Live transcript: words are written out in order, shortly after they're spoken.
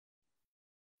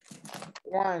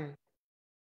One.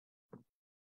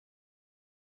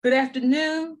 Good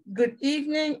afternoon, good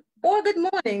evening, or good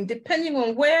morning, depending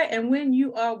on where and when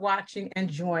you are watching and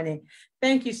joining.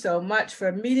 Thank you so much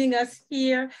for meeting us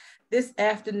here this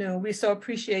afternoon. We so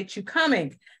appreciate you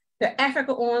coming to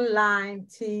Africa Online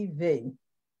TV.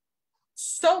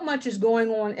 So much is going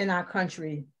on in our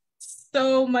country.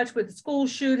 So much with school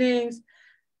shootings,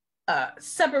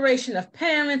 separation of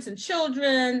parents and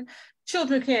children.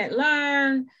 Children can't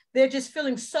learn. They're just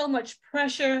feeling so much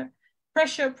pressure,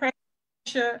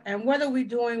 and what are we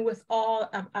doing with all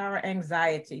of our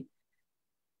anxiety?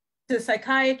 To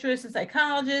psychiatrists and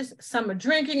psychologists, some are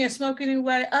drinking and smoking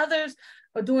away, others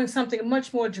are doing something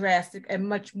much more drastic and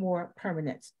much more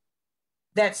permanent.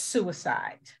 That's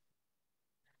suicide.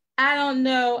 I don't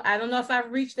know if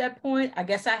I've reached that point. I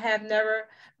guess I have never,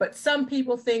 but some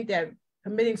people think that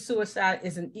committing suicide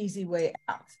is an easy way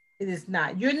out. It is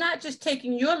not. You're not just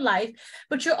taking your life,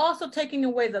 but you're also taking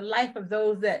away the life of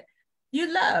those that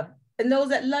you love and those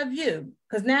that love you,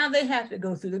 because now they have to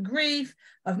go through the grief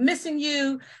of missing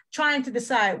you, trying to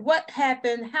decide what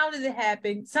happened, how did it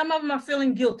happen. Some of them are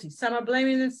feeling guilty, some are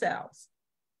blaming themselves.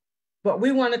 But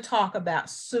we want to talk about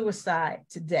suicide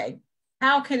today.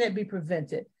 How can it be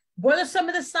prevented? What are some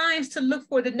of the signs to look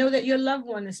for to know that your loved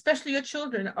one, especially your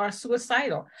children, are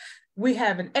suicidal? We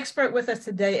have an expert with us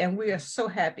today, and we are so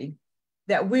happy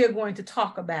that we are going to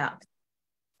talk about.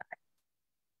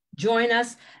 Join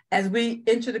us as we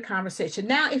enter the conversation.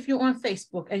 Now, if you're on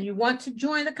Facebook and you want to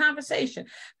join the conversation,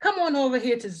 come on over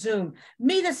here to Zoom.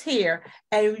 Meet us here,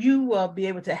 and you will be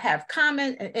able to have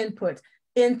comment and input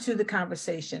into the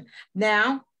conversation.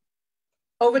 Now,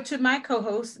 over to my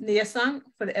co-host, Nia-san,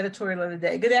 for the editorial of the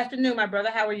day. Good afternoon, my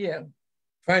brother. How are you?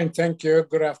 Fine, thank you.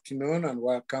 Good afternoon, and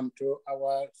welcome to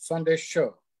our Sunday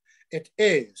show. It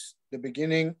is the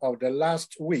beginning of the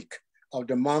last week of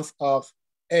the month of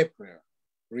April.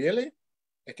 Really?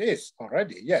 It is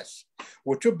already, yes.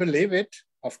 Would you believe it?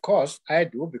 Of course, I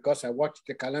do, because I watch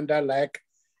the calendar like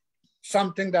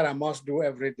something that I must do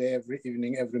every day, every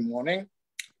evening, every morning.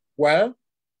 Well,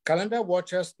 calendar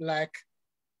watchers like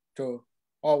to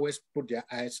always put their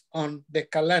eyes on the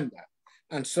calendar.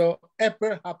 And so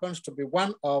April happens to be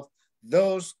one of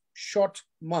those short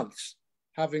months,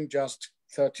 having just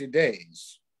 30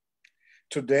 days.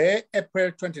 Today,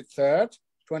 April 23rd,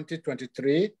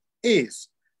 2023, is,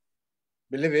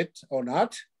 believe it or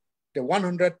not, the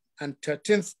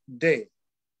 113th day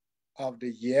of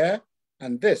the year,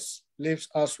 and this leaves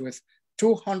us with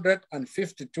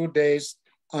 252 days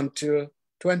until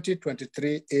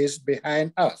 2023 is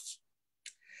behind us.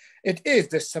 It is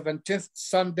the 17th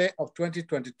Sunday of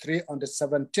 2023 on the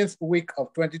 17th week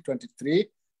of 2023,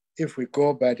 if we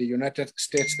go by the United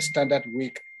States Standard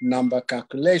Week number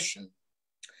calculation.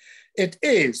 It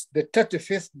is the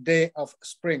 35th day of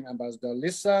spring, Ambassador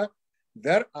Lisa.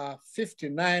 There are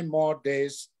 59 more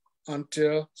days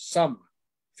until summer,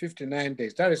 59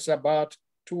 days. That is about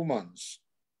 2 months.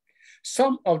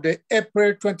 Some of the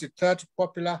April 23rd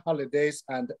popular holidays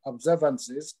and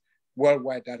observances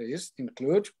worldwide, that is,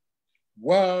 include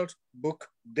World Book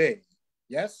Day.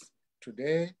 Yes,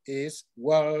 today is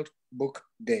World Book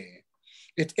Day.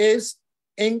 It is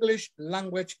English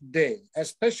Language Day,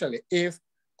 especially if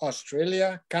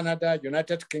Australia, Canada,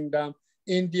 United Kingdom,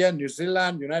 India, New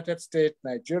Zealand, United States,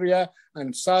 Nigeria,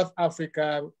 and South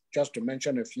Africa, just to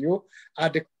mention a few, are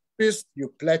the countries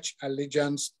you pledge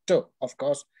allegiance to. Of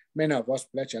course, many of us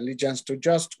pledge allegiance to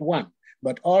just one,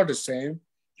 but all the same,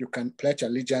 you can pledge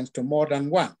allegiance to more than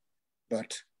one,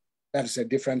 but that is a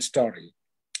different story.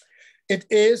 It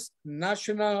is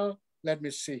National, let me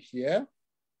see here.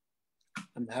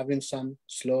 I'm having some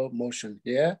slow motion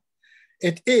here.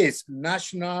 It is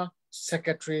National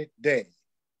Secretary Day.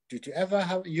 Did you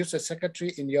ever use a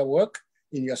secretary in your work,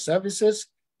 in your services?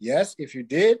 Yes, if you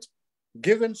did,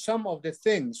 given some of the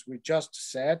things we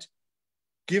just said,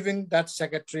 giving that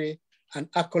secretary an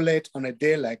accolade on a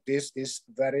day like this is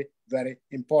very, very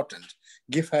important.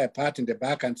 Give her a pat in the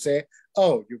back and say,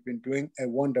 oh, you've been doing a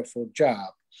wonderful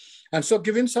job. And so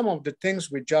given some of the things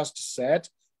we just said,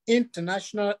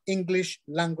 International English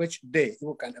Language Day,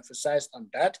 we can emphasize on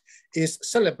that, is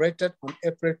celebrated on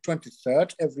April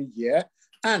 23rd every year,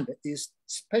 and is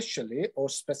specially or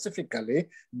specifically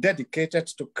dedicated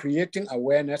to creating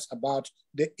awareness about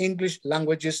the English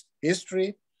language's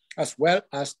history, as well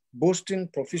as boosting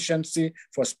proficiency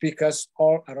for speakers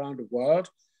all around the world.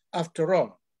 After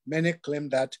all, many claim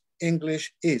that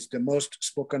English is the most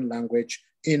spoken language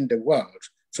in the world,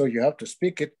 so you have to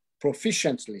speak it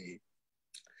proficiently.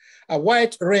 A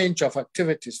wide range of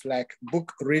activities like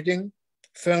book reading,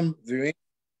 film viewing,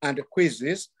 and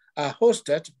quizzes are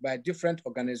hosted by different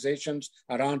organizations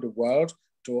around the world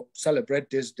to celebrate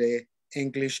this day,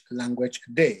 English Language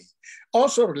Day.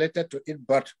 Also related to it,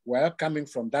 but well, coming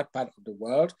from that part of the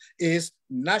world, is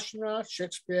National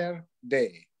Shakespeare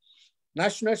Day.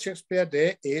 National Shakespeare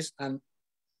Day is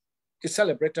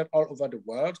celebrated all over the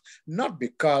world, not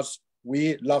because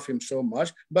we love him so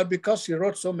much, but because he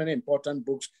wrote so many important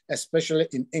books, especially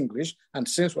in English. And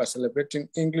since we're celebrating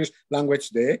English Language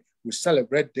Day, we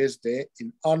celebrate this day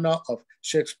in honor of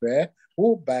Shakespeare,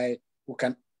 who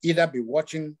can either be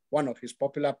watching one of his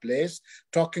popular plays,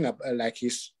 talking about like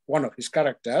one of his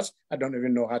characters. I don't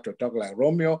even know how to talk like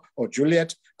Romeo or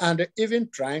Juliet, and even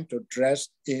trying to dress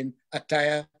in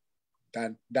attire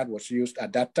that was used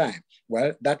at that time.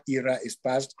 Well, that era is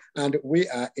past and we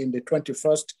are in the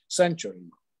 21st century.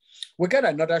 We get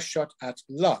another shot at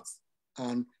love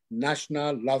on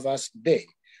National Lovers Day,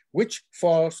 which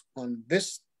falls on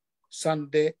this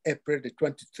Sunday, April the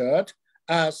 23rd,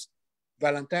 as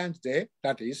Valentine's Day,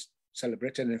 that is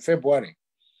celebrated in February.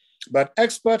 But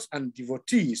experts and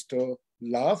devotees to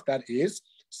love, that is,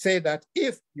 say that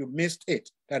if you missed it,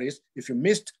 that is, if you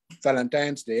missed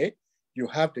Valentine's Day, you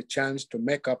have the chance to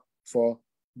make up for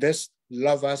this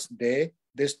Lovers Day,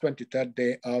 this 23rd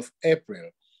day of April.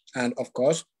 And of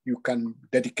course, you can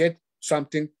dedicate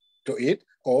something to it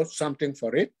or something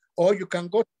for it, or you can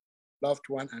go to a loved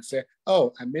one and say,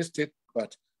 oh, I missed it,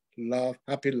 but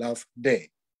happy Love Day.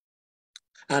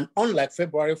 And unlike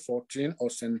February 14 or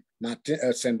St.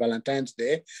 Valentine's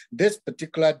Day, this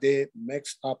particular day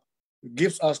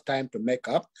gives us time to make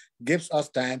up, gives us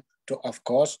time to, of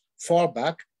course, fall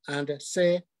back and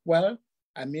say, well,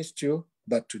 I missed you,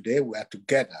 but today we are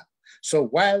together. So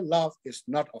while love is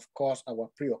not, of course,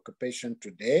 our preoccupation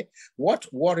today, what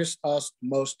worries us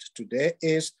most today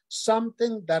is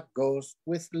something that goes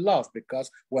with love, because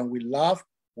when we love,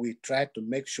 we try to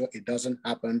make sure it doesn't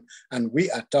happen. And we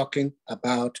are talking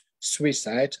about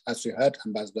suicide, as you heard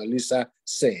Ambassador Lisa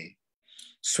say.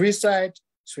 Suicide,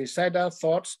 suicidal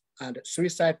thoughts, and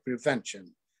suicide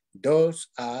prevention. Those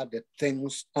are the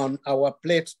things on our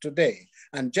plate today.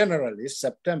 And generally,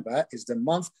 September is the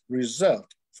month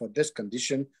reserved for this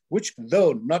condition, which,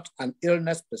 though not an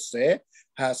illness per se,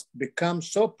 has become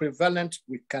so prevalent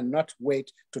we cannot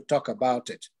wait to talk about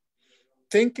it.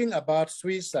 Thinking about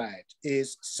suicide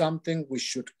is something we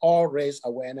should all raise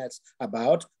awareness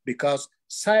about, because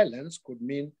silence could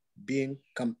mean being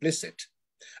complicit.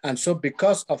 And so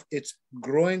because of its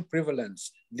growing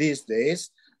prevalence these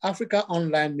days,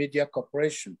 AFRICAONLINE Media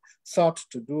Corporation thought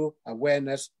to do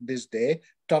awareness this day,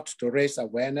 thought to raise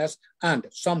awareness and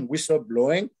some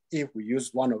whistleblowing, if we use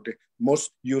one of the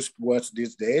most used words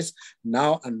these days.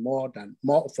 Now and more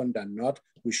often than not,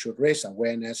 we should raise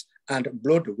awareness and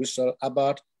blow the whistle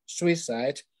about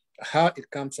suicide, how it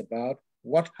comes about,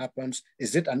 what happens,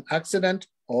 is it an accident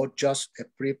or just a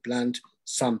pre-planned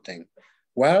something?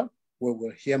 Well, we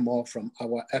will hear more from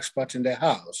our expert in the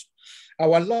house.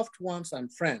 Our loved ones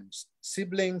and friends,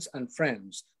 siblings and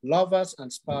friends, lovers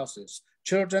and spouses,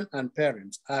 children and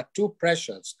parents are too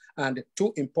precious and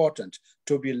too important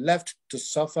to be left to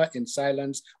suffer in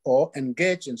silence or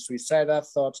engage in suicidal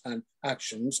thoughts and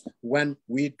actions when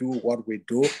we do what we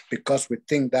do, because we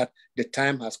think that the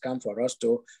time has come for us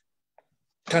to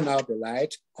turn out the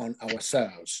light on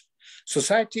ourselves.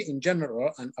 Society in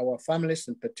general and our families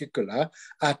in particular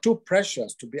are too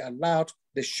precious to be allowed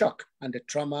the shock and the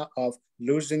trauma of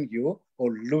losing you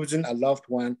or losing a loved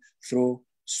one through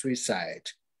suicide.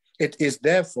 It is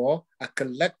therefore a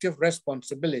collective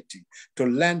responsibility to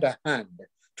lend a hand,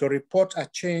 to report a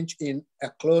change in a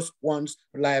close one's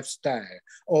lifestyle,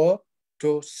 or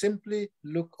to simply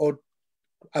look or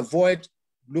avoid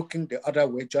looking the other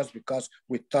way just because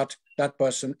we thought that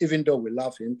person, even though we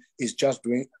love him, is just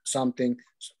doing something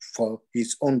for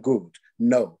his own good.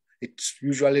 No, it's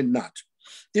usually not.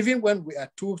 Even when we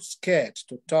are too scared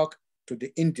to talk to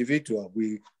the individual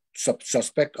we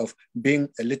suspect of being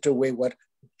a little wayward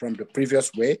from the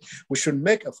previous way, we should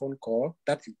make a phone call,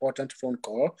 that important phone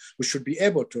call. We should be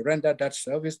able to render that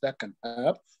service that can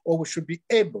help, or we should be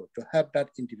able to help that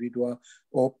individual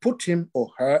or put him or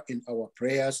her in our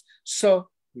prayers. So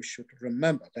we should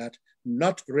remember that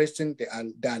not raising the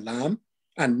alarm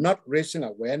and not raising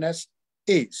awareness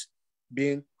is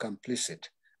being complicit.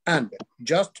 And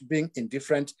just being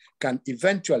indifferent can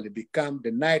eventually become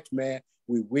the nightmare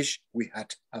we wish we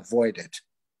had avoided.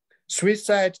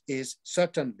 Suicide is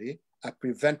certainly a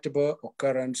preventable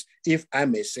occurrence, if I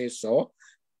may say so.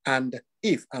 And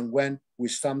if and when we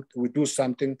do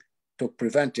something to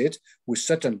prevent it, we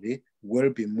certainly will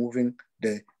be moving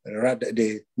the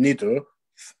needle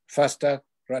faster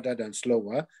rather than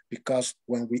slower, because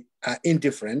when we are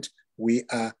indifferent, we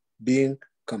are being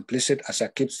complicit, as I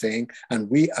keep saying, and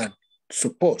we are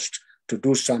supposed to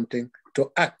do something,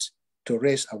 to act, to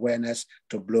raise awareness,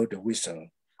 to blow the whistle.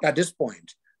 At this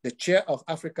point, the chair of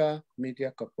Africa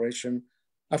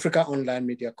Online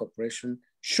Media Corporation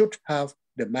should have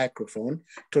the microphone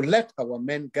to let our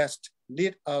main guest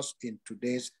lead us in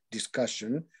today's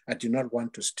discussion. I do not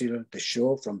want to steal the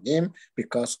show from him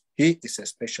because he is a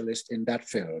specialist in that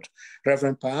field.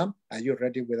 Reverend Palm, are you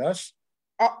ready with us?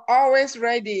 Always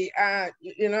ready.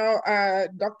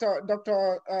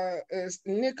 Dr.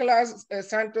 Nicolas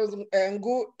Santos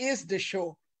Nguh is the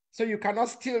show, so you cannot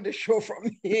steal the show from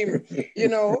him.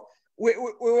 We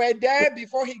were there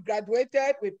before he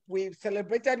graduated. We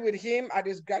celebrated with him at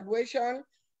his graduation.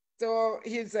 So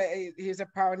he's a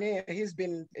pioneer. He's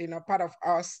been part of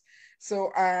us.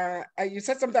 So you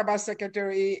said something about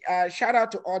secretary. Shout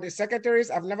out to all the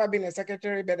secretaries. I've never been a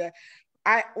secretary, but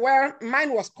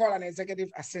mine was called an executive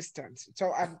assistant.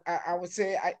 So I would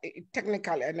say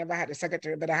technically I never had a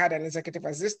secretary, but I had an executive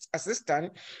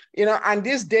assistant. And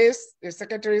these days the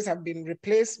secretaries have been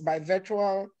replaced by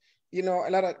virtual. A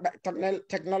lot of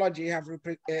technology have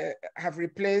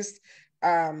replaced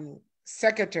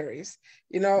secretaries.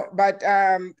 But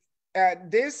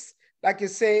this, like you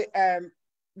say,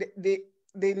 the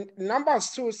number of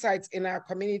suicides in our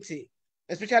community,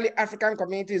 especially African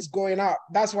community, is going up.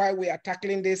 That's why we are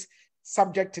tackling this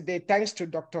subject today, thanks to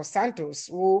Dr. Santos,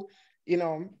 who,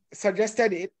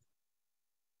 suggested it.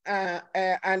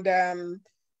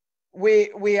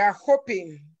 We are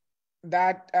hoping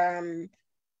that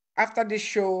after this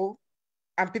show,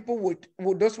 and people would,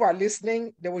 those who are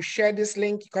listening, they will share this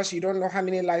link because you don't know how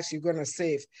many lives you're going to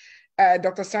save.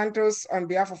 Dr. Santos, on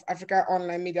behalf of Africa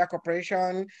Online Media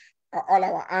Corporation, all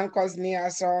our anchors, Nia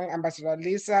Song, Ambassador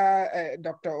Lisa,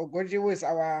 Dr. Ogoji, who is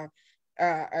our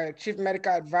Chief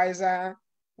Medical Advisor.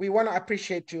 We want to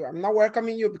appreciate you. I'm not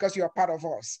welcoming you because you're part of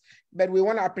us, but we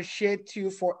want to appreciate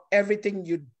you for everything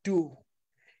you do.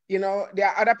 There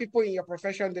are other people in your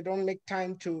profession, they don't make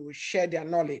time to share their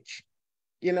knowledge.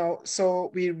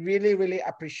 So we really, really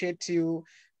appreciate you.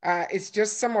 It's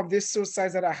just some of these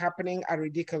suicides that are happening are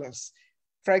ridiculous.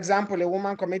 For example, a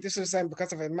woman committed suicide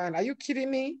because of a man. Are you kidding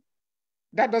me?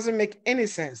 That doesn't make any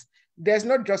sense. There's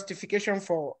no justification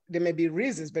there may be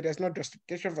reasons, but there's no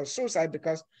justification for suicide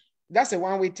because that's a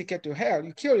one-way ticket to hell.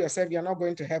 You kill yourself, you're not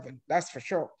going to heaven, that's for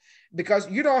sure. Because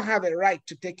you don't have a right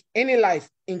to take any life,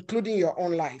 including your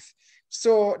own life.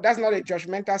 So that's not a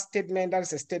judgmental statement, that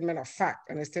is a statement of fact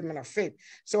and a statement of faith.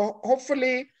 So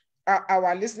hopefully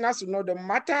our listeners will know no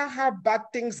matter how bad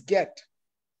things get,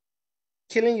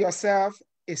 killing yourself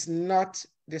is not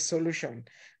the solution.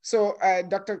 So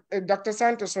Dr.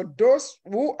 Santos, for those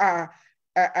who are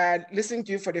listening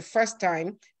to you for the first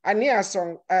time, Ania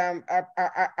Song,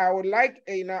 I would like,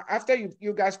 after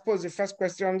you guys pose the first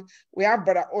question, we have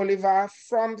Brother Oliver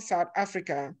from South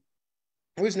Africa,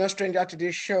 who is no stranger to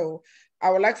this show. I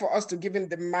would like for us to give him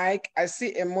the mic. I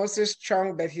see a Moses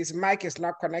Chong, but his mic is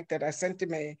not connected. I sent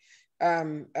him a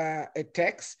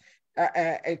text,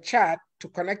 a chat to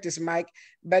connect his mic.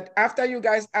 But after you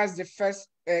guys ask the first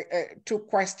two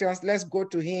questions, let's go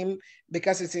to him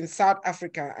because it's in South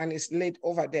Africa and it's late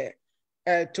over there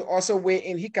to also weigh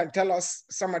in. He can tell us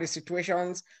some of the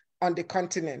situations on the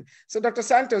continent. So Dr.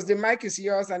 Santos, the mic is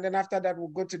yours. And then after that, we'll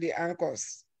go to the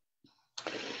anchors.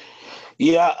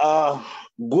 Yeah,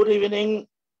 good evening,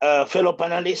 fellow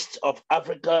panelists of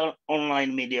Africa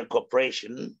Online Media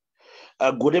Corporation.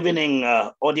 Good evening,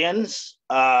 audience.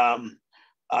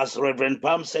 As Reverend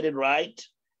Palm said it right,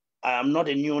 I am not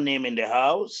a new name in the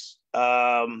house.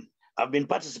 I've been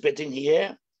participating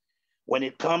here when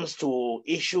it comes to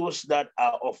issues that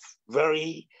are of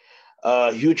very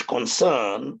huge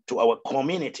concern to our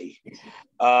community.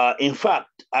 In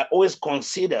fact, I always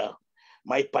consider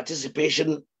my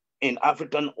participation in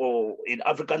African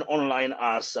Online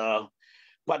as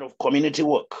part of community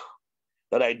work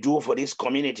that I do for this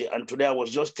community. And today I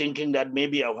was just thinking that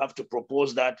maybe I'll have to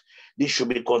propose that this should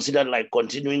be considered like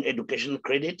continuing education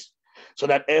credit so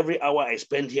that every hour I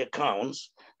spend here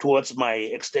counts towards my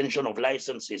extension of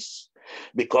licenses.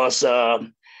 Because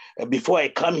before I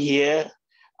come here,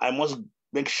 I must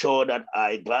make sure that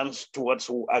I glance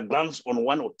on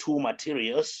one or two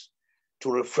materials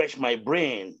to refresh my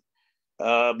brain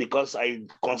because I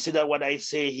consider what I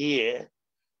say here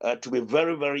to be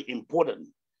very, very important.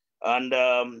 And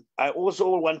I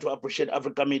also want to appreciate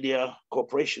Africa Media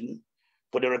Corporation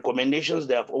for the recommendations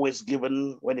they have always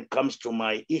given when it comes to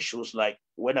my issues, like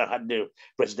when I had the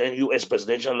US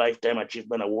Presidential Lifetime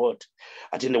Achievement Award.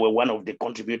 I think they were one of the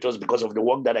contributors because of the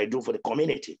work that I do for the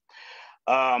community.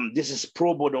 This is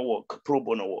pro bono work.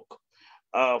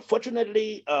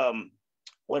 Fortunately,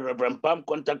 when Reverend Pam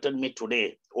contacted me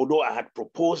today, although I had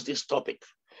proposed this topic,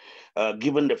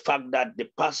 given the fact that the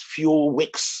past few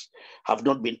weeks have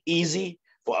not been easy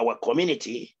for our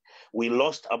community, we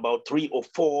lost about 3 or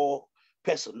 4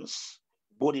 persons,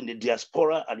 both in the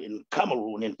diaspora and in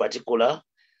Cameroon in particular,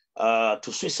 to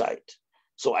suicide.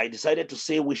 So I decided to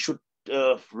say we should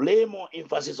lay more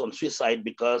emphasis on suicide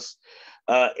because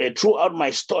throughout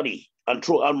my study and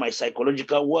throughout my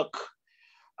psychological work,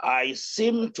 I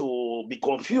seem to be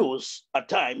confused at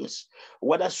times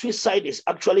whether suicide is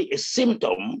actually a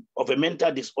symptom of a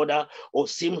mental disorder or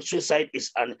suicide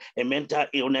is a mental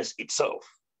illness itself.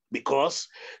 Because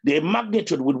the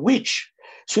magnitude with which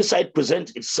suicide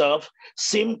presents itself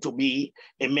seems to be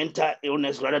a mental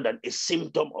illness rather than a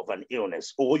symptom of an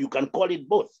illness, or you can call it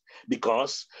both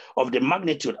because of the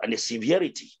magnitude and the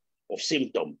severity of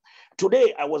symptom.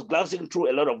 Today, I was glancing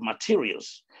through a lot of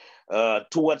materials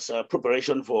towards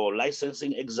preparation for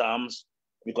licensing exams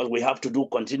because we have to do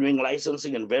continuing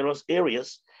licensing in various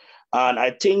areas. And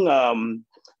I think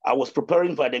I was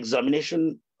preparing for an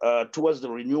examination towards the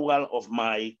renewal of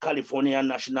my California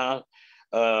National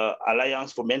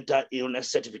Alliance for Mental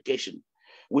Illness Certification,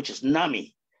 which is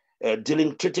NAMI,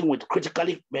 treating with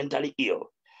critically mentally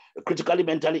ill. Critically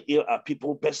mentally ill are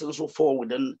persons who fall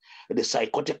within the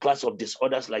psychotic class of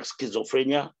disorders like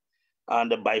schizophrenia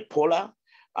and bipolar,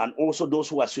 and also those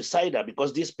who are suicidal,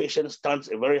 because these patients stand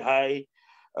a very high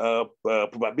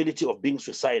probability of being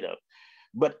suicidal.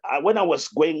 But when I was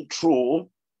going through,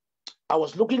 I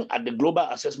was looking at the Global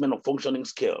Assessment of Functioning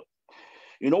Scale.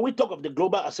 You know, we talk of the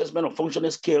Global Assessment of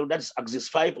Functioning Scale, that's Axis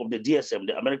 5 of the DSM,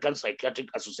 the American Psychiatric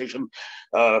Association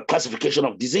Classification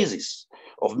of Diseases,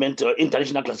 of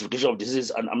International Classification of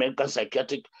Diseases, and American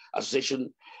Psychiatric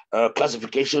Association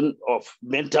Classification of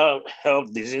Mental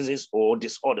Health Diseases or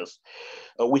Disorders.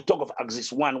 We talk of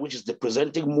Axis 1, which is the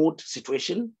presenting mood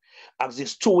situation,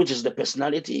 Axis 2, which is the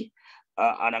personality,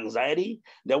 and anxiety.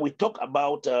 Then we talk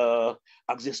about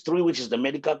Axis 3, which is the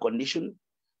medical condition,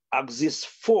 Axis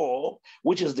 4,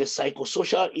 which is the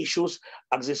psychosocial issues,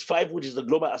 Axis 5, which is the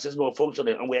global assessment of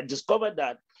functioning. And we had discovered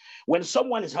that when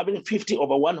someone is having 50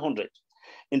 over 100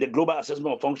 in the global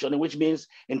assessment of functioning, which means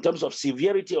in terms of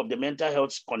severity of the mental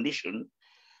health condition,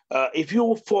 if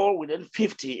you fall within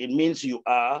 50, it means you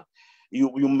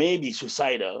may be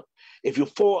suicidal. If you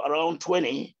fall around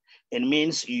 20, it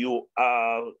means you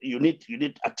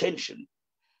need attention.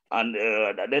 And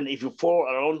then if you fall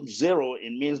around 0,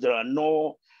 it means there are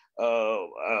no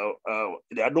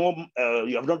you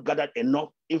have not gathered enough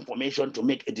information to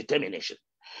make a determination.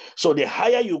 So the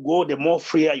higher you go, the more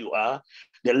freer you are.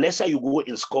 The lesser you go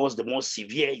in scores, the more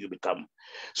severe you become.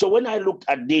 So when I looked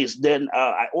at this, then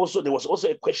there was also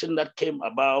a question that came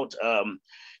about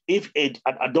if an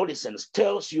adolescent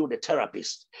tells you, the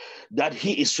therapist, that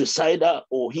he is suicidal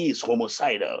or he is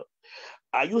homicidal,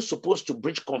 are you supposed to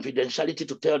breach confidentiality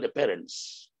to tell the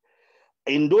parents?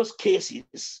 In those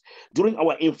cases, during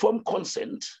our informed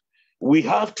consent, we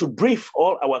have to brief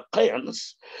all our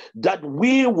clients that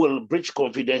we will breach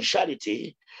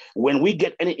confidentiality when we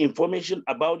get any information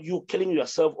about you killing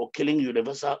yourself or killing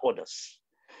universal orders.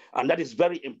 And that is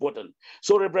very important.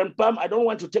 So Reverend Pam, I don't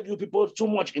want to take you people too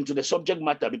much into the subject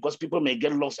matter because people may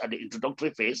get lost at the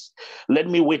introductory phase. Let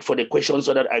me wait for the questions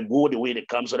so that I go the way they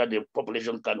come so that the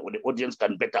population can, or the audience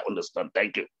can better understand.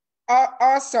 Thank you.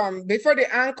 Awesome. Before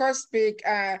the anchors speak,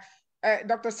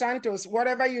 Dr. Santos,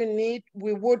 whatever you need,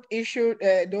 we would issue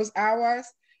those hours.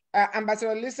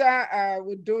 Ambassador Lisa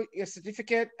would do your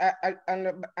certificate,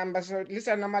 and Ambassador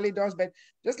Lisa normally does, but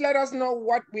just let us know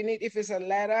what we need, if it's a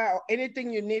letter or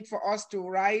anything you need for us to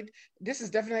write. This is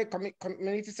definitely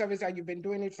community service that you've been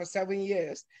doing it for 7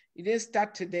 years. You didn't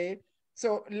start today.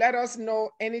 So let us know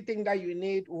anything that you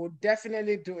need. We'll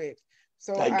definitely do it.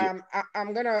 So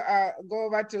I'm gonna go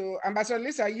over to Ambassador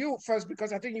Lisa, you first,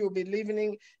 because I think you'll be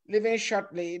leaving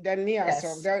shortly. Then Nia. Yes.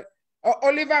 So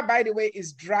Oliver, by the way,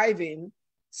 is driving,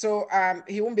 so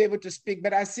he won't be able to speak.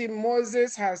 But I see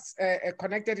Moses has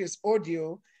connected his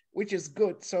audio, which is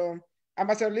good. So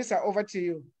Ambassador Lisa, over to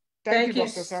you. Thank you,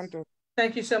 Dr. Santos.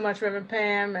 Thank you so much, Reverend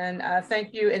Pam, and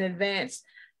thank you in advance,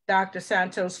 Dr.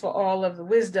 Santos, for all of the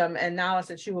wisdom and knowledge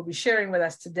that you will be sharing with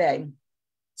us today.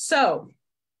 So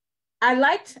I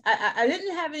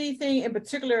didn't have anything in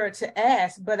particular to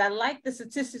ask, but I liked the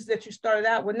statistics that you started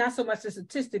out with, not so much the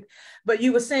statistic, but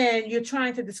you were saying you're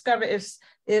trying to discover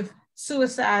if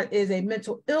suicide is a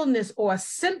mental illness or a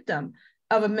symptom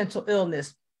of a mental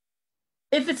illness.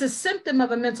 If it's a symptom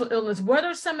of a mental illness, what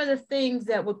are some of the things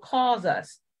that would cause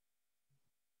us?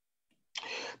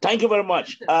 Thank you very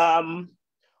much.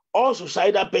 All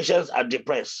suicidal patients are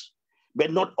depressed,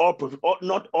 but not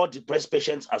all depressed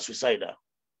patients are suicidal.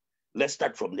 Let's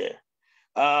start from there.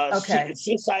 Okay.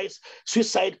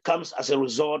 Suicide comes as a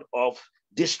result of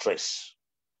distress.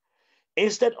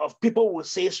 Instead of people will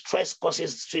say stress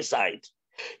causes suicide.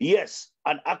 Yes,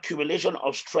 an accumulation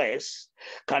of stress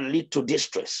can lead to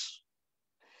distress.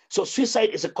 So suicide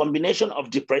is a combination of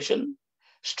depression,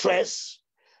 stress,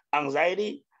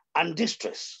 anxiety, and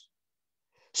distress.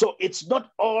 So it's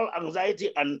not all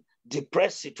anxiety and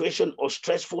depressed situation or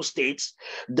stressful states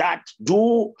that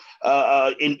do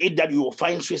in it that you will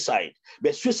find suicide.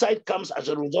 But suicide comes as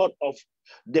a result of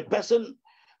the person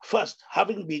first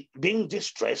being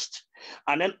distressed,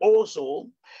 and then also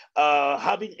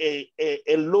having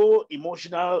a low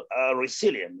emotional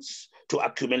resilience to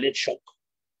accumulate shock.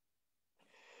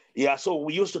 Yeah, so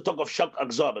we used to talk of shock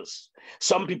absorbers.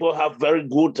 Some people have very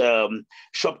good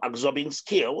shock absorbing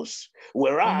skills,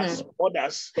 whereas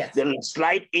others, then a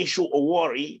slight issue or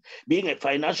worry, being a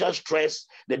financial stress,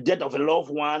 the death of a loved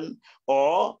one,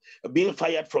 or being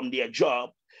fired from their job,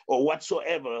 or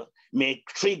whatsoever may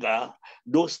trigger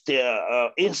those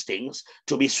instincts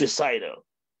to be suicidal.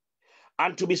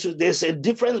 And there's a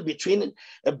difference between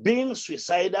being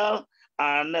suicidal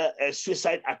and a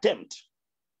suicide attempt.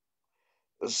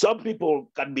 Some people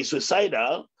can be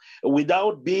suicidal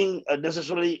without being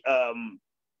necessarily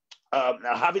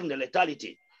having the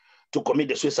lethality to commit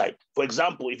the suicide. For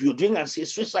example, if you're doing a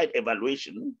suicide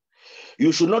evaluation,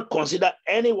 you should not consider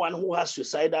anyone who has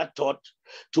suicidal thought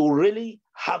to really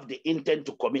have the intent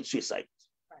to commit suicide.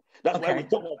 That's why we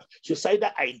talk about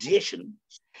suicidal ideation.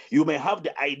 You may have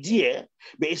the idea,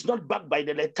 but it's not backed by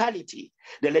the lethality.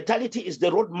 The lethality is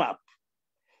the roadmap.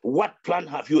 What plan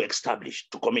have you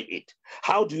established to commit it?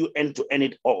 How do you end to end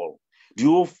it all? Do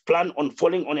you plan on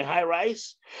falling on a high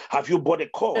rise? Have you bought a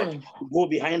cord to go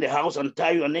behind the house and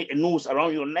tie your neck, a noose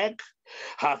around your neck?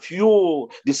 Have you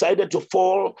decided to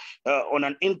fall on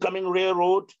an incoming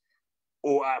railroad?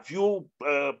 Or have you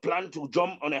planned to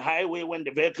jump on a highway when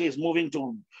the vehicle is moving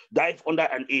to dive under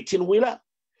an 18-wheeler?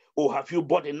 Or have you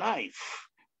bought a knife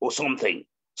or something?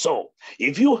 So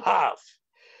if you have,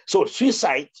 so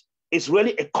suicide is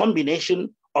really a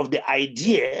combination of the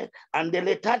idea and the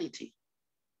lethality.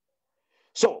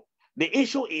 So the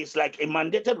issue is like a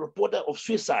mandated reporter of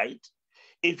suicide.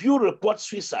 If you report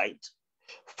suicide,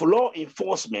 law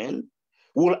enforcement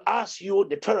will ask you,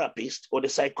 the therapist or the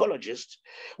psychologist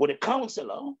or the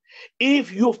counselor,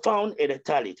 if you found a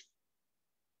lethality.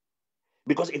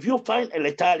 Because if you find a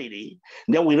lethality,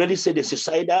 then we really say the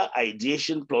suicidal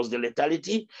ideation plus the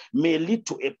lethality may lead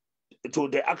to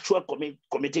the actual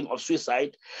committing of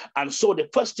suicide. And so the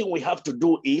first thing we have to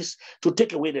do is to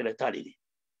take away the lethality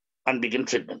and begin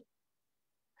treatment.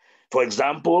 For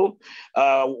example,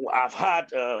 I've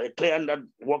had a client that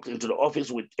walked into the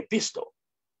office with a pistol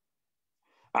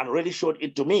and really showed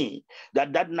it to me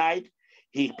that night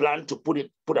he planned to put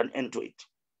an end to it.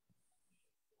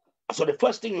 So the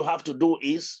first thing you have to do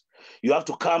is you have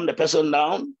to calm the person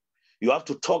down. You have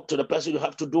to talk to the person. You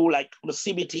have to do like the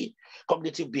CBT,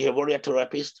 cognitive behavioral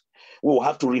therapist. We will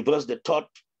have to reverse the thought.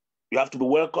 You have to be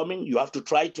welcoming. You have to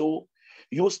try to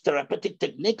use therapeutic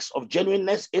techniques of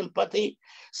genuineness, empathy,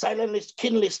 silent,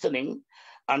 keen listening,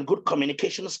 and good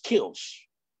communication skills.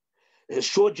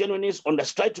 Show genuineness,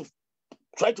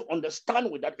 try to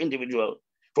understand with that individual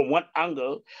from one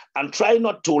angle, and try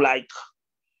not to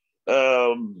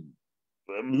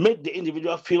make the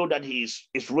individual feel that he's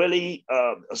really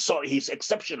he's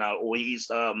exceptional, or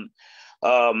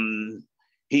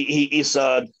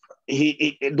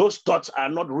those thoughts are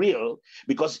not real,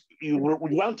 because you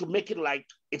want to make it like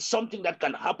it's something that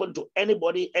can happen to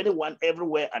anybody, anyone,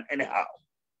 everywhere, and anyhow.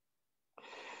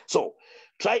 So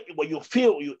try, when you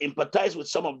feel you empathize with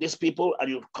some of these people and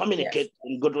you communicate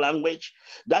in good language,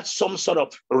 that some sort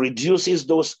of reduces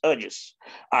those urges.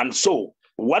 And so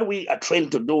what we are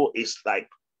trained to do is like,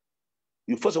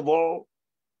 you first of all,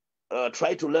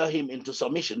 try to lure him into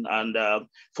submission, and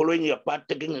following your part,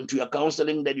 taking into your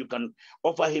counseling, that you can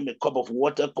offer him a cup of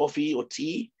water, coffee, or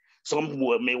tea. Some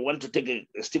may want to take a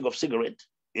stick of cigarette.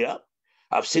 Yeah,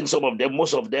 I've seen some of them,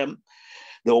 most of them,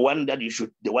 they want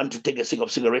to take a stick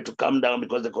of cigarette to calm down,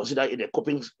 because they consider it a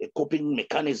coping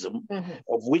mechanism,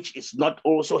 of which is not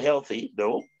also healthy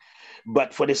though.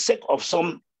 But for the sake of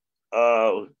some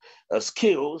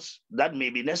skills that may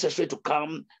be necessary to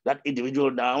calm that individual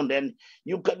down, then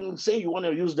you can say you want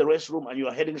to use the restroom and you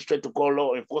are heading straight to call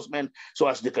law enforcement so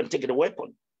as they can take the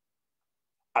weapon.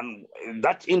 And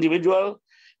that individual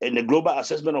in the global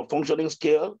assessment of functioning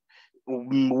scale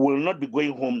will not be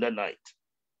going home that night.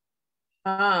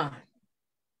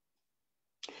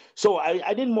 So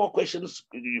I need more questions.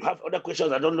 You have other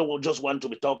questions? I don't know, just want to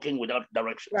be talking without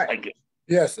directions. Right. Thank you.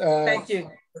 Yes. Thank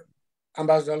you.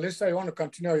 Ambassador Lisa, you want to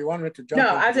continue or you want me to jump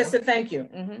No, in? I just said thank you.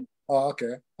 Oh,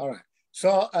 okay. All right.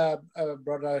 So,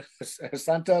 Brother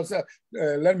Santos,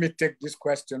 let me take this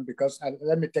question because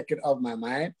let me take it off my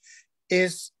mind.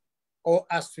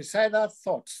 Are suicidal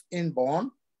thoughts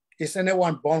inborn? Is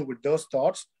anyone born with those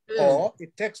thoughts? Or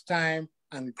it takes time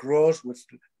and grows with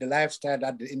the lifestyle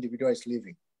that the individual is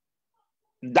living?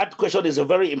 That question is a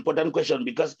very important question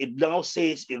because it now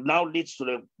leads to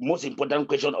the most important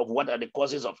question of what are the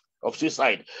causes of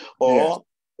suicide or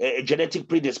a genetic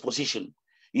predisposition.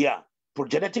 Yeah,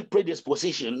 genetic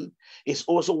predisposition is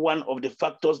also one of the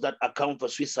factors that account for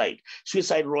suicide.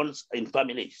 Suicide runs in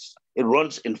families. It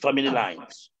runs in family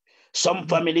lines. Some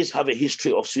families have a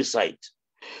history of suicide.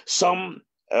 Some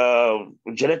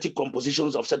genetic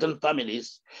compositions of certain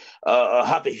families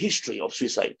have a history of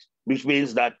suicide, which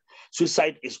means that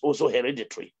suicide is also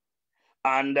hereditary.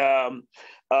 And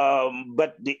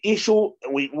but the issue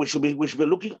we should be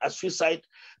looking at suicide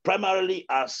primarily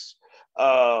as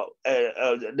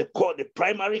the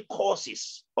primary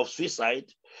causes of suicide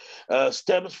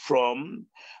stems from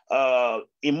low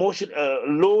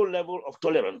level of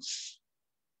tolerance.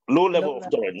 Low level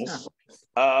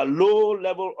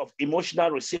of emotional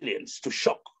resilience to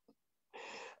shock,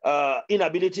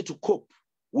 inability to cope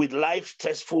with life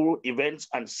stressful events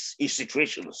and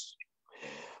situations,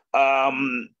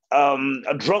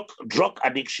 drug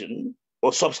addiction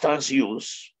or substance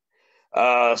use.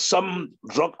 Some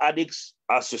drug addicts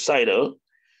are suicidal,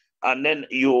 and then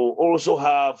you also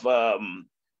have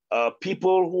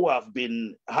people who have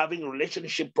been having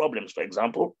relationship problems, for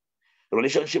example.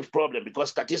 Relationships problem, because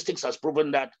statistics has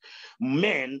proven that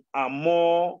men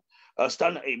are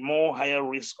stand a more higher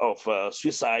risk of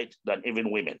suicide than even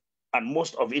women, and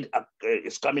most of it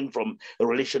is coming from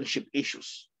relationship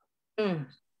issues. And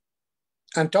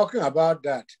talking about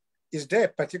that, is there a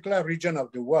particular region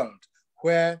of the world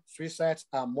where suicides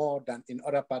are more than in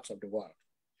other parts of the world?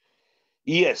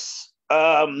 Yes,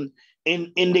 in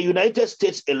the United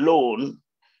States alone,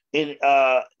 in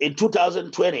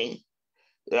 2020.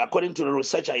 According to the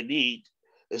research I did,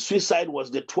 suicide was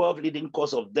the 12th leading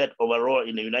cause of death overall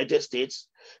in the United States,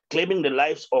 claiming the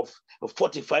lives of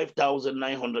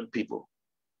 45,900 people.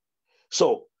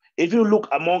 So if you look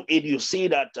among it, you see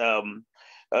that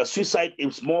suicide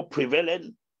is more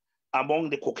prevalent among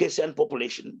the Caucasian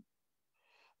population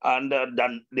and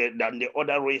than the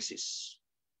other races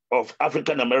of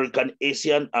African American,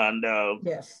 Asian, and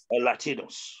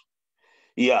Latinos.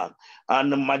 Yeah, and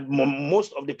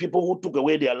most of the people who took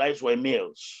away their lives were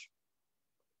males.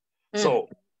 So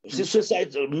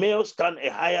suicide, males stand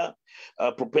a higher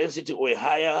propensity or a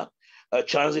higher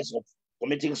chances of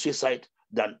committing suicide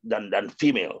than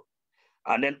female.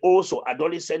 And then also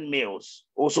adolescent males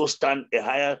also stand a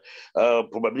higher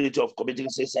probability of committing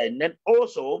suicide. And then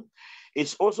also,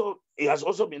 it has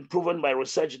also been proven by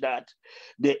research that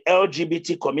the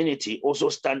LGBT community also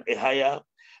stand a higher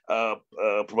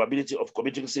probability of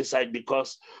committing suicide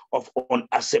because of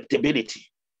unacceptability.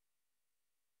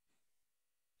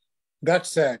 That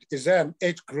said, is there an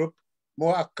age group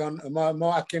more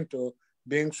akin to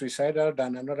being suicidal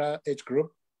than another age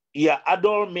group? Yeah,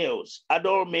 adult males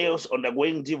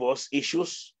undergoing divorce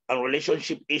issues and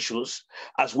relationship issues,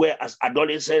 as well as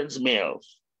adolescent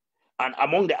males. And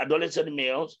among the adolescent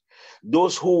males,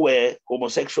 those who were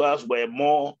homosexuals were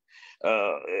more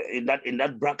in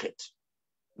that bracket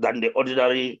than the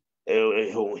ordinary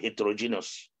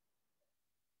heterogeneous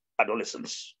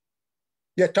adolescents.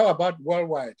 Yeah, talk about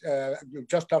worldwide. You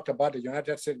just talked about the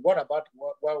United States. What about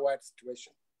worldwide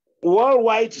situation?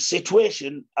 Worldwide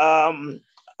situation. I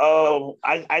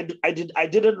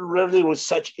didn't really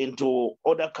research into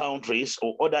other countries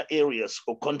or other areas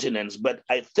or continents, but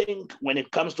I think when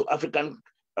it comes to African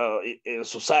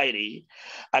society,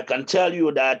 I can tell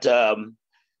you that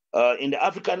in the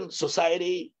African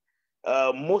society,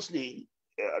 mostly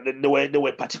there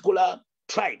were particular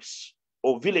tribes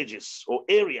or villages or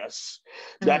areas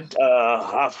that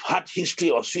have had history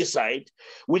of suicide,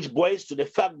 which boils to the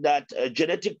fact that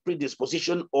genetic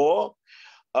predisposition or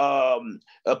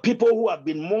people who have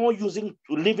been more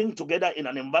living together in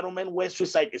an environment where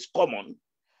suicide is common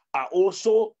are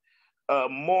also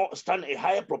stand a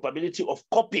higher probability of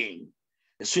copying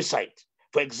suicide.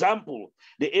 For example,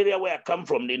 the area where I come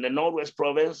from in the Northwest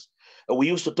Province, we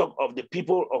used to talk of the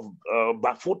people of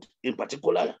Bafut in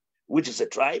particular, which is a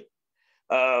tribe.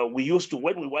 We used to,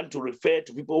 when we want to refer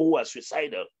to people who are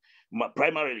suicidal,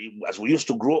 primarily as we used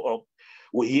to grow up,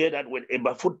 we hear that when a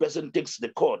Bafut person takes the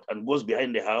cord and goes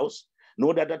behind the house,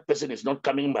 know that that person is not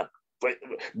coming back.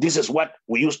 This is what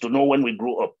we used to know when we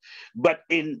grew up. But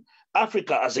in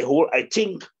Africa as a whole, I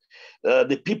think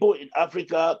the people in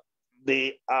Africa,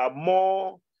 they are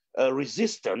more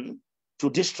resistant to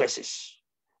distresses,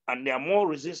 and they are more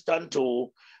resistant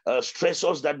to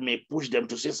stressors that may push them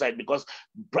to suicide, because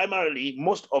primarily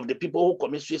most of the people who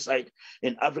commit suicide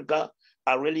in Africa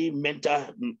are really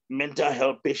mental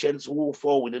health patients who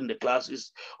fall within the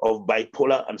classes of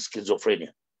bipolar and schizophrenia.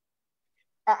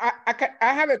 I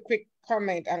have a quick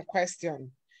comment and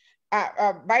question.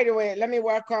 By the way, let me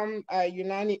welcome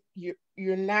Unami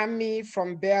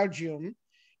from Belgium.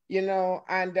 You know,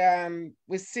 and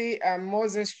we see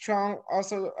Moses Chong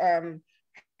also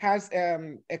has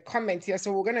a comment here.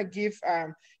 So we're gonna give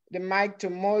the mic to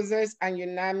Moses and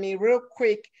Unami real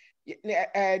quick.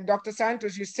 Dr.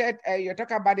 Santos, you said you're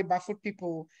talking about the Bafut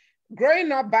people.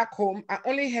 Growing up back home, I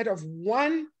only heard of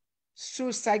one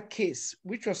suicide case,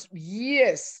 which was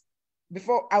years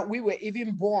before we were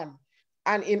even born.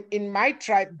 And in my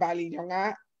tribe, Bali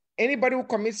Yonga, anybody who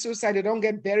commits suicide, they don't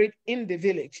get buried in the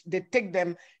village.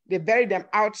 They bury them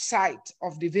outside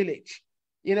of the village,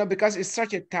 you know, because it's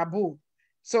such a taboo.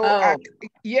 So,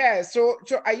 yeah. So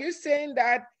are you saying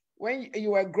that when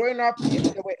you were growing up,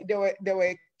 there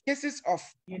were cases of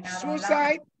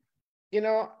suicide, you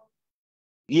know?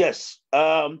 Yes.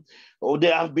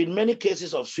 There have been many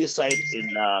cases of suicide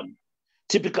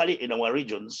typically in our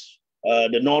regions,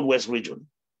 the Northwest region.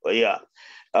 Yeah.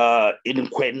 In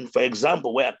Quen, for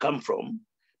example, where I come from,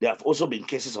 there have also been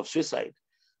cases of suicide.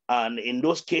 And in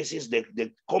those cases, the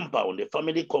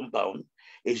family compound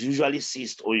is usually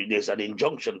seized, or there's an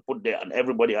injunction put there and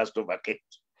everybody has to vacate.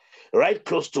 Right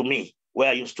close to me, where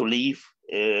I used to live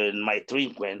in my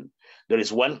tree Quen, there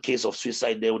is one case of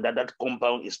suicide there that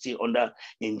compound is still under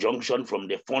injunction from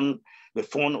the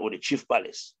phone or the chief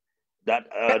palace. But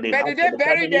did they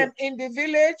bury them in the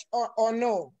village or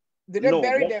no? Did they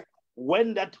bury them?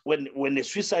 When the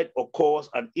suicide occurs,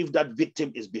 and if that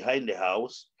victim is behind the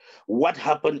house, what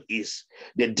happened is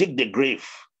they dig the grave.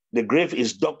 The grave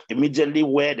is dug immediately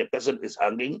where the person is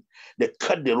hanging. They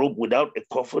cut the rope without a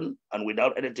coffin and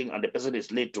without anything, and the person is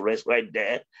laid to rest right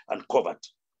there and covered.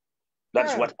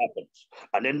 That's what happens.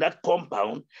 And then that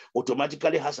compound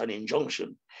automatically has an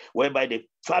injunction whereby the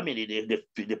family,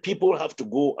 the people have to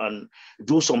go and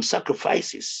do some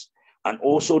sacrifices and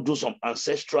also do some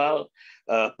ancestral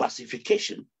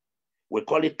pacification. We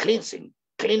call it cleansing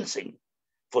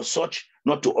for such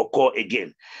not to occur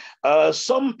again.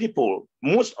 Some people,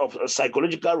 most of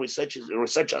psychological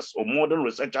researchers or modern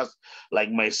researchers like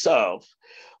myself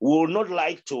will not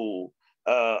like to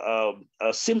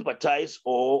sympathize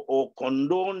or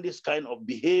condone this kind of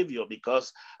behavior,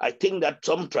 because I think that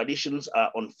some traditions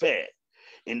are unfair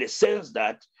in the sense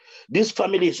that this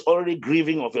family is already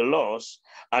grieving of a loss,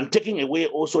 and taking away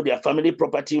also their family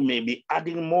property may be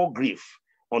adding more grief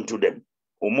onto them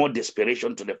or more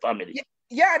desperation to the family.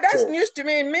 Yeah, that's news to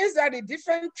me. It means that the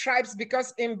different tribes,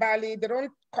 because in Bali,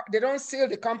 they don't seal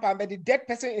the compound, but the dead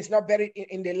person is not buried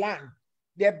in the land.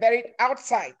 They're buried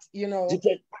outside, you know.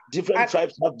 Different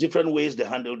tribes have different ways they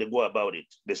go about it,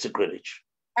 the sacrilege.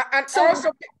 And so,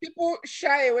 also people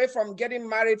shy away from getting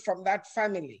married from that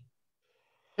family.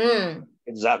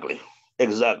 Exactly.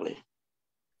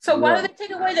 So why do they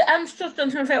take away I'm still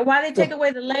trying to figure why they take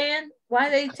away the land? Why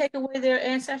they take away their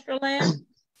ancestral land?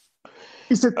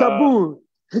 It's a taboo.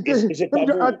 It's a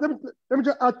taboo. Let me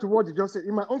just add to what you just said.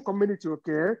 In my own community,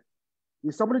 okay,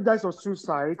 if somebody dies of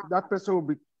suicide, that person will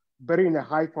be buried in a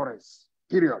high forest,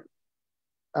 period.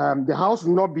 The house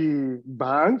will not be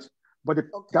burned, but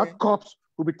that corpse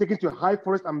will be taken to a high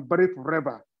forest and buried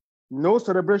forever. No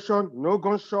celebration, no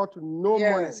gunshot, no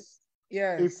money.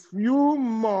 Yes. If you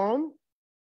mourn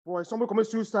for someone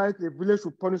commits suicide, the village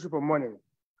will punish you for money.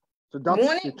 So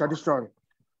that's the tradition.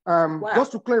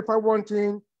 Just to clarify one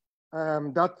thing,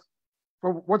 that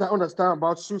from what I understand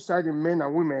about suicide in men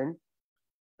and women,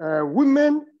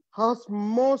 women have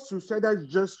more suicidal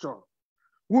gesture.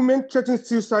 Women threaten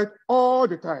suicide all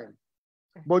the time,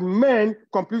 but men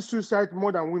complete suicide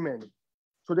more than women.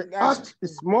 So the act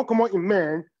is more common in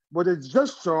men, but the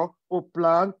gesture or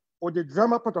plan or the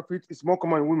drama part of it is more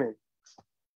common in women.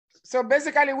 So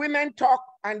basically women talk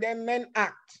and then men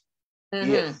act.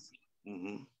 Yes.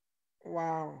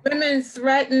 Wow. Women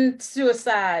threaten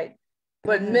suicide,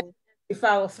 but men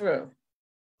follow through.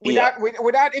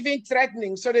 Without even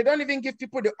threatening. So they don't even give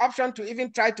people the option to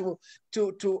even try to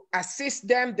assist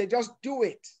them. They just do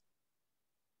it.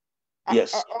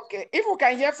 Yes. Okay. If we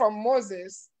can hear from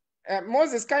Moses,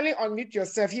 Moses, kindly unmute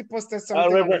yourself. He posted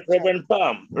something.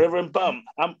 Reverend Palm,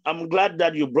 I'm glad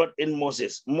that you brought in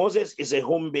Moses. Moses is a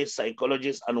home-based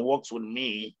psychologist and works with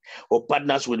me or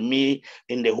partners with me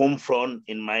in the home front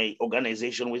in my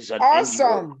organization, which is an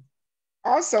NGO.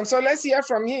 Awesome. So let's hear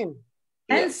from him.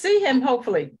 And see him,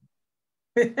 hopefully.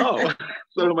 Oh,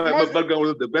 sorry, my background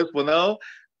was the best for now.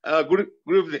 Good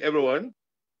evening, everyone.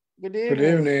 Good evening. Good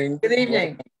evening. Good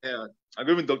evening. Yeah, I'm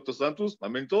giving Dr. Santos, my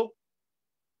mentor.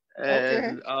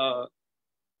 And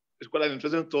it's quite an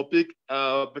interesting topic.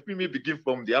 Let me begin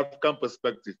from the African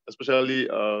perspective, especially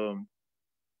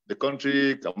the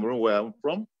country, Cameroon, where I'm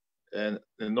from, and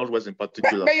the Northwest in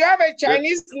particular. But you have a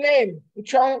Chinese name,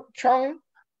 Chong.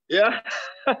 Yeah.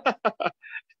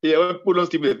 Yeah, when people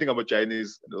don't see me, they think I'm a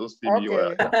Chinese. They don't see me.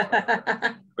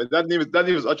 But that name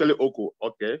is actually Oko.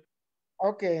 Okay.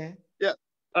 Okay. Yeah.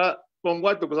 From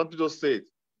what Dr. Santo just said,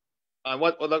 and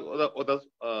what other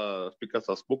speakers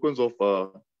have spoken of,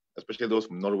 especially those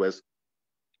from Northwest,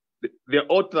 they're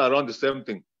all around the same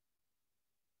thing.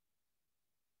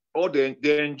 All the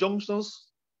injunctions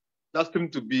that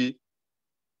seem to be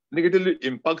negatively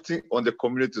impacting on the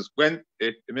communities when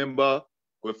a member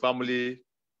of a family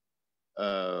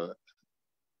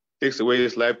takes away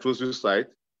his life through suicide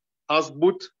has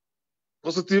both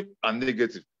positive and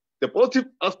negative. The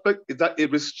positive aspect is that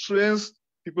it restrains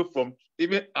people from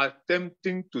even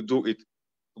attempting to do it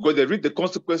because they read the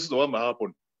consequences of what might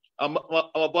happen. I'm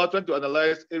about trying to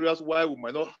analyze areas why we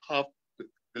might not have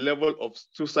the level of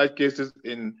suicide cases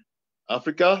in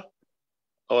Africa,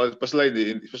 or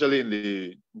especially in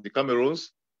the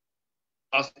Cameroons,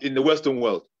 as in the Western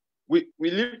world. We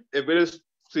live a very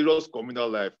serious communal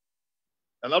life.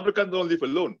 And Africans don't live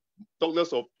alone, talk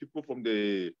less of people from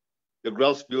the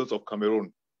grass fields of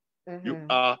Cameroon. Mm-hmm. You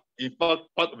are, in fact,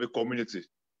 part of a community.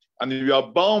 And you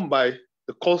are bound by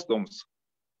the customs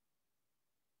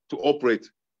to operate.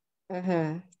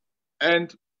 Mm-hmm.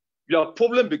 And your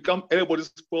problem becomes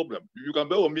everybody's problem. You can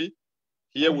bear with me,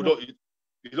 here you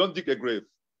don't dig a grave.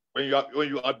 When you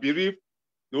are bereaved,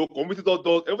 the community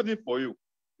does everything for you.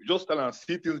 You just stand and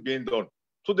see things being done.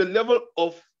 So the level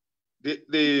of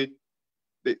the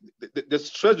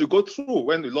stress you go through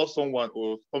when you lost someone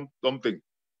or something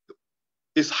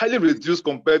is highly reduced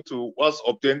compared to what's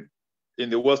obtained in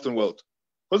the Western world.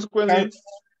 Consequently,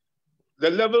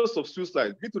 the levels of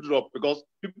suicide need to drop because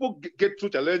people get through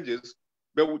challenges,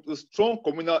 but with a strong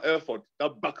communal effort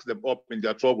that backs them up in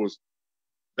their troubles.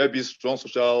 Maybe strong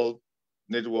social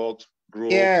networks,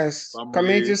 groups, family,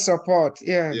 community support,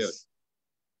 yes.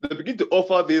 They begin to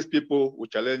offer these people with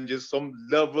challenges some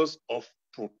levels of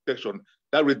protection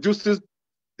that reduces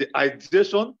the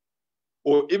ideation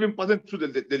or even passing through the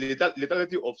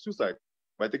lethality of suicide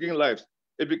by taking lives.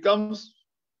 It becomes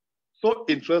so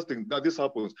interesting that this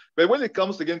happens. But when it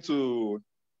comes again to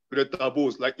the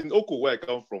taboos, like in Oko, where I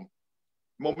come from,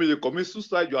 when you commit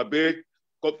suicide, you are buried.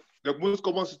 The most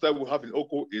common suicide we have in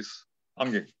Oko is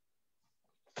hanging.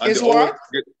 And is what?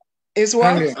 Is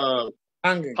what?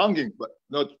 Hanging, but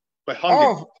not by hanging.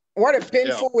 Oh, what a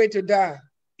painful way to die.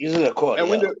 Using a cord. And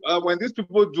when these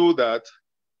people do that,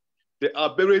 they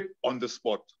are buried on the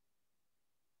spot.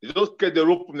 You just get the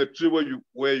rope from the tree where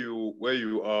you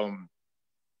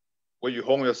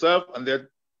hung yourself, and then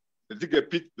they dig a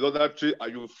pit below that tree,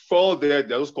 and you fall there.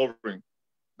 They're just covering.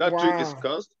 That tree is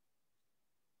cursed.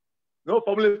 No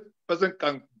family person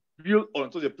can build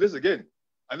on such a place again.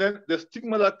 And then the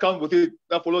stigma that comes with it,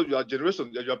 that follows your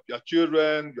generation, your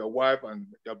children, your wife, and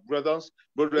your brothers,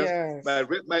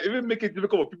 might even make it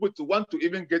difficult for people to want to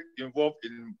even get involved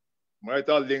in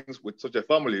marital links with such a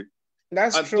family.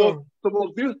 That's true. So some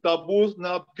of these taboos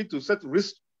now begin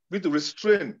to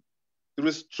restrain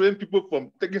people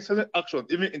from taking certain action,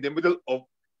 even in the middle of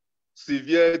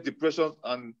severe depression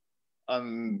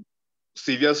and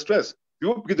severe stress.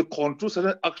 People begin to control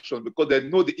certain actions because they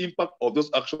know the impact of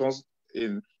those actions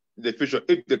in the future.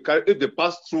 If they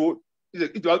pass through,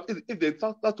 if they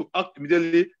start to act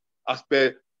immediately as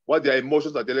per what their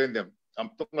emotions are telling them. I'm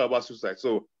talking about suicide.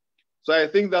 So I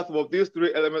think that some of these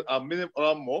three elements are minimum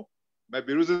or more, might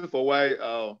be reasons for why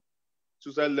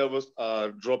suicide levels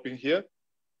are dropping here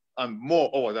and more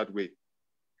over that way.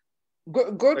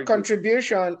 Good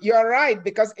contribution. You're right,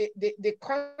 because the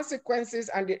consequences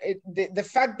and the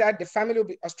fact that the family will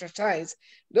be ostracized,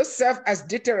 those serve as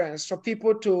deterrents for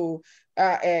people to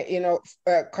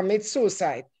commit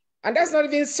suicide. And that's not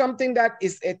even something that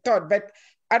is a thought. But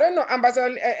I don't know,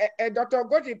 Ambassador Dr.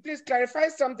 Ogoti, please clarify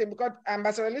something, because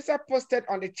Ambassador Lisa posted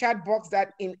on the chat box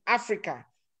that in Africa,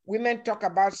 women talk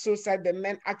about suicide, the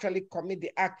men actually commit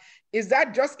the act. Is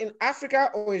that just in Africa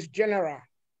or is general?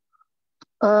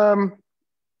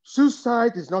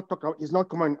 Suicide is not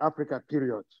common in Africa,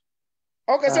 period.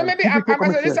 Okay, so maybe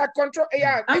Ambassador Lisa control.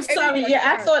 Yeah, I'm sorry.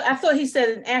 Yeah, I thought he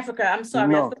said in Africa. I'm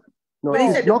sorry. No,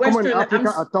 it's not common in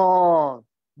Africa at all.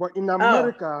 But in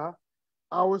America,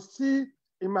 I will see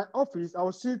in my office, I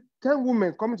will see 10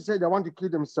 women coming to say they want to kill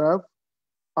themselves,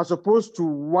 as opposed to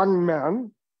one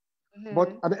man.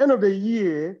 But at the end of the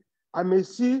year, I may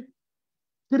see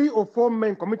 3 or 4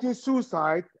 men committing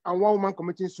suicide and 1 woman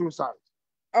committing suicide.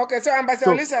 Okay, so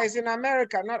Ambassador Lisa is in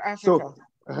America, not Africa. So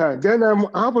then I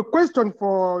have a question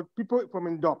for people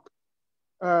from Ndop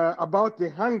about the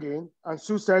hanging and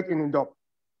suicide in Ndop.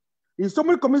 If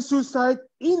somebody commits suicide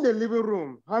in the living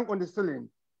room, hang on the ceiling,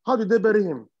 how do they bury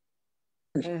him?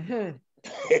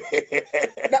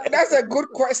 That's a good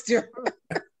question.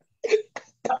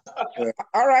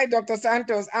 All right, Dr.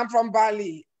 Santos, I'm from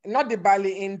Bali, not the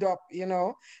Bali in Ndop, you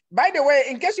know. By the way,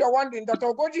 in case you're wondering, Dr.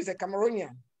 Ogoji is a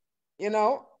Cameroonian, you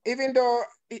know, even though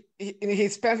he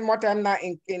spends more time now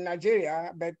in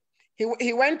Nigeria, but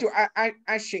he went to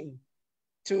Ashing,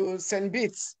 to St.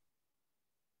 Beats.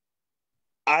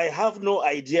 I have no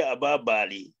idea about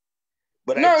Bali.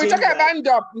 But no, we're talking about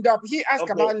Ndop. He asked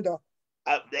about Ndop.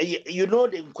 You know,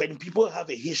 when people have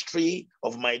a history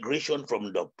of migration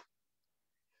from Ndop.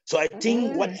 So I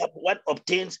think what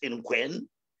obtains in Kwen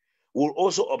will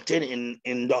also obtain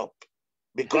in Ndop.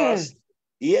 Because,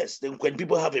 yes, then when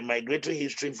people have a migratory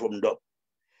history from Ndop.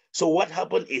 So what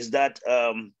happened is that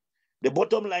the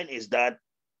bottom line is that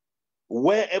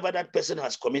wherever that person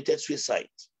has committed suicide,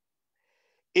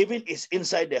 even it's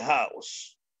inside the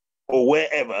house or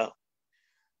wherever,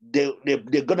 they're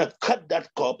going to cut that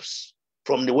corpse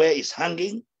from the where it's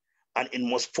hanging, and it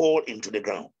must fall into the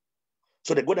ground.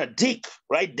 So they're going to dig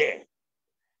right there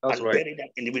and bury that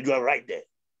individual right there.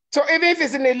 So even if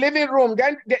it's in the living room,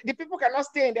 then the people cannot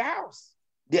stay in the house.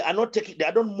 They are not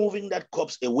moving that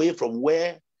corpse away from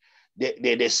where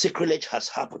the sacrilege has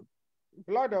happened.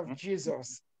 Blood of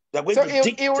Jesus. So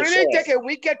it will really take a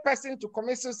wicked person to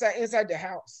commit suicide inside the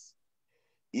house.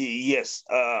 Yes.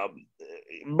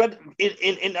 But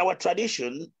in our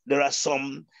tradition, there are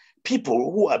some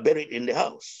people who are buried in the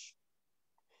house.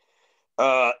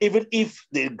 Even if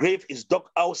the grave is dug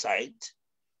outside,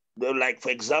 like, for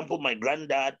example, my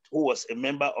granddad, who was a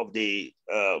member of the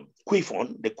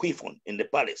Kwifon in the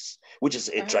palace, which is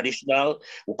a traditional,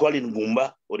 we call it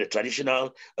Ngumba, or the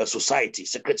traditional society,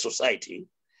 secret society.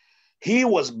 He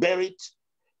was buried,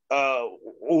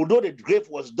 although the grave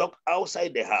was dug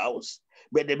outside the house,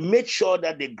 but they made sure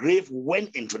that the grave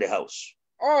went into the house.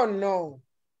 Oh, no.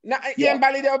 Now, in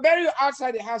Bali, they'll bury you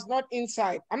outside the house, not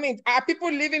inside. I mean, are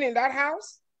people living in that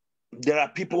house? There are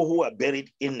people who are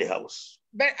buried in the house.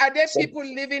 But are there people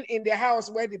living in the house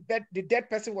where the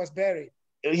dead person was buried?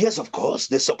 Yes, of course.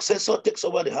 The successor takes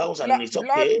over the house and it's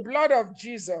okay. Blood of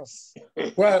Jesus.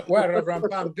 Well,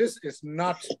 Reverend Pam, this is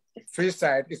not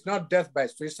suicide. It's not death by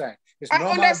suicide. It's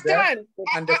normal death,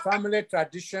 and the family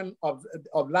tradition of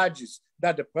Lagis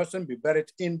that the person be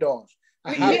buried indoors.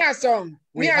 We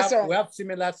have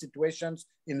similar situations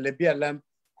in Libya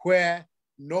where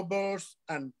nobles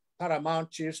and paramount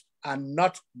chiefs are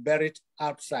not buried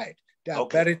outside. They are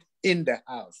buried in the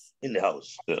house. In the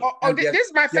house. Yeah. This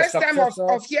is my first time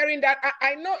of hearing that.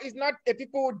 I know it's not the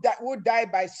people that would die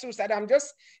by suicide.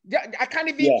 I can't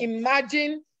even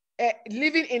imagine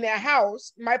living in a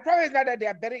house. My problem is not that they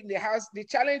are buried in the house. The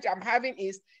challenge I'm having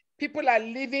is people are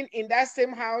living in that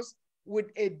same house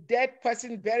with a dead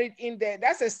person buried in there.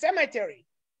 That's a cemetery.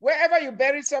 Wherever you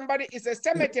bury somebody, it's a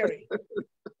cemetery.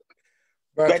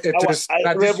 But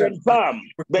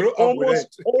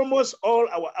almost all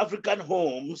our African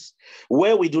homes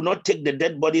where we do not take the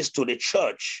dead bodies to the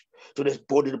church, to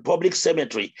the public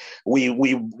cemetery,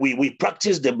 we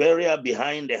practice the burial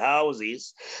behind the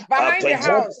houses. Behind the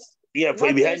house. Yeah,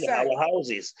 behind our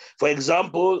houses. For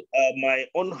example, my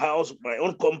own house, my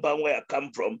own compound where I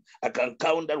come from, I can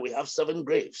count that we have 7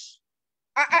 graves.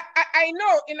 I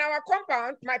know in our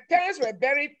compound, my parents were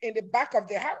buried in the back of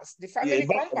the house, the family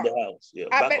compound. Of the house. Yeah,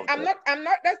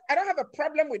 I don't have a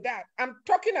problem with that. I'm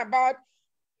talking about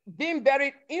being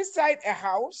buried inside a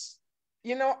house,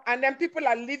 you know, and then people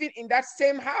are living in that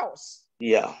same house.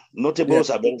 Yeah, notables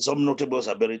are buried. Some notables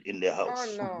are buried in their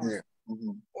house. Oh no. Yeah.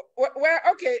 Well,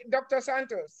 okay, Dr.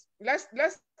 Santos, let's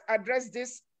address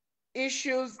these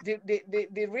issues.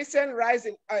 The recent rise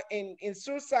in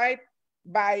suicide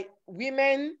by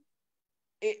women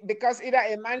because either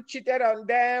a man cheated on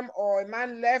them or a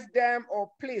man left them,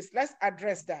 or please, let's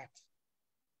address that.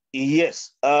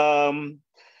 Yes,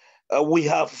 we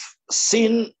have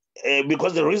seen,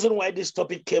 because the reason why this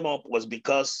topic came up was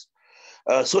because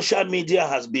social media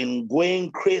has been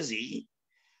going crazy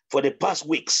for the past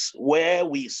weeks, where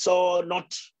we saw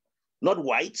not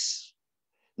whites,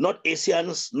 not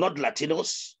Asians, not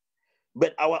Latinos,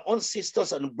 but our own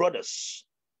sisters and brothers.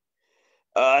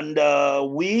 And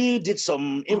we did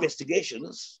some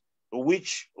investigations,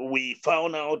 which we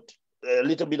found out a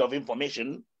little bit of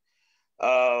information,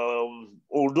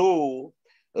 although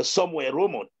some were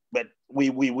rumored, but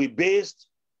we based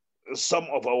some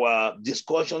of our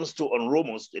discussions on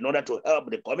rumors in order to help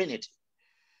the community.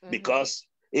 Because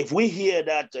if we hear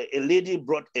that a lady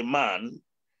brought a man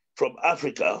from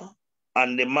Africa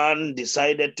and the man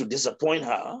decided to disappoint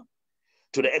her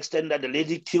to the extent that the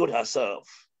lady killed herself,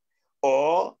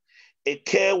 or a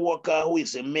care worker who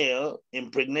is a male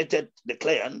impregnated the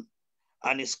client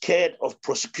and is scared of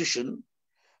prosecution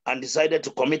and decided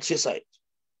to commit suicide.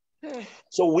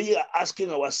 So we are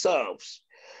asking ourselves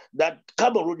that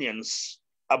Cameroonians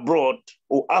abroad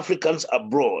or Africans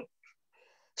abroad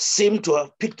seem to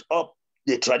have picked up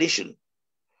the tradition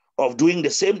of doing the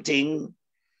same thing,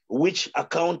 which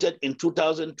accounted in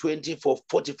 2020 for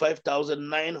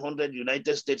 45,900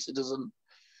 United States citizens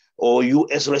or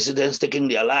US residents taking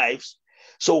their lives.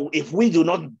 So if we do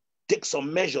not take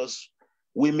some measures,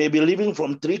 we may be living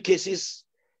from 3 cases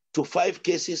to 5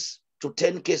 cases to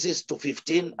 10 cases to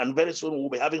 15, and very soon we'll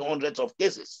be having hundreds of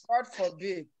cases. God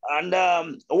forbid. And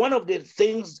one of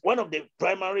the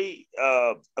primary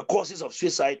causes of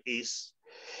suicide is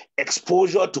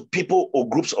exposure to people or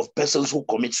groups of persons who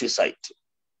commit suicide.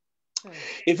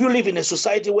 If you live in a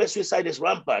society where suicide is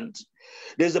rampant,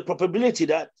 there's a probability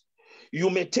that you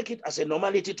may take it as a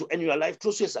normality to end your life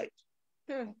through suicide.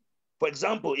 For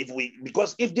example,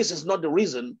 because if this is not the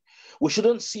reason, we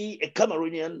shouldn't see a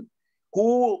Cameroonian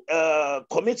who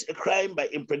commits a crime by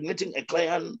impregnating a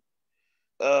client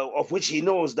of which he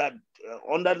knows that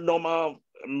under normal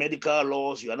medical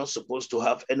laws, you are not supposed to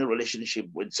have any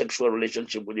sexual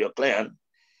relationship with your client.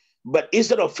 But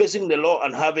instead of facing the law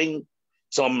and having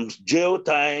some jail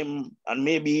time, and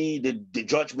maybe the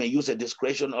judge may use a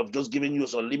discretion of just giving you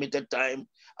some limited time.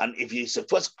 And if he's a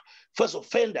first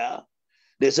offender,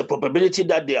 there's a probability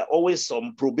that there are always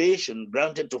some probation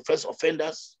granted to first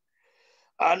offenders.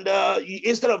 And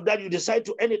instead of that, you decide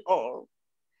to end it all.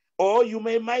 Or you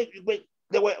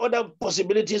there were other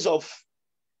possibilities of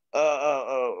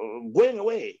going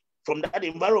away from that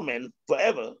environment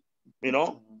forever,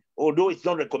 although it's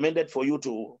not recommended for you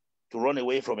to run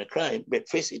away from a crime, but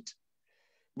face it.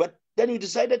 But then you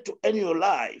decided to end your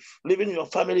life, leaving your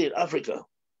family in Africa,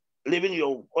 leaving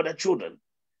your other children,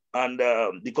 and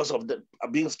because of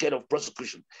being scared of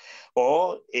prosecution.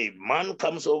 Or a man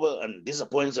comes over and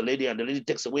disappoints a lady and the lady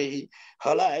takes away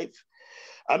her life.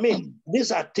 I mean,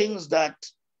 these are things that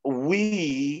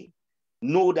we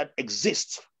know that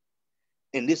exist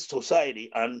in this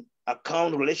society, and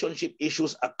relationship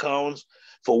issues accounts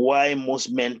for why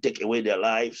most men take away their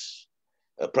lives,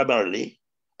 primarily,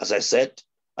 as I said,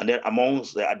 and then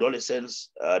amongst the adolescents,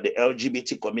 the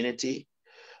LGBT community,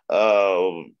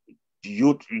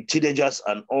 youth, teenagers,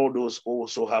 and all those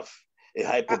also have a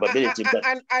high probability.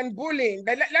 And bullying.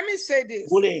 Let me say this.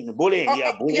 Bullying. Bullying.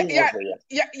 Let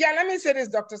me say this,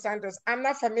 Dr. Santos. I'm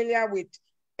not familiar with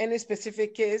any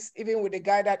specific case, even with the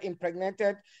guy that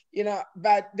impregnated,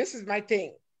 but this is my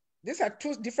thing. These are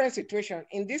 2 different situations.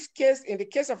 In the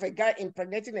case of a guy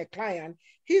impregnating a client,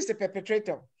 he's the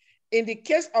perpetrator. In the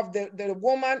case of the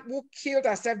woman who killed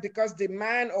herself because the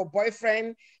man or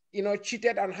boyfriend,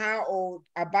 cheated on her or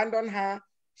abandoned her,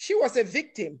 she was a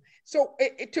victim. So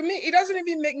to me, it doesn't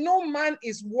even no man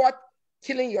is worth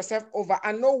killing yourself over,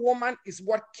 and no woman is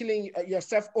worth killing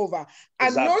yourself over. And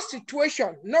exactly. No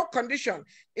situation, no condition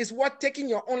is worth taking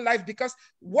your own life, because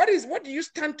what do you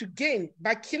stand to gain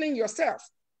by killing yourself?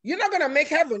 You're not going to make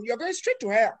heaven. You're going straight to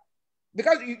hell,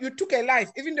 because you took a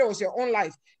life, even though it was your own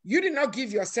life. You did not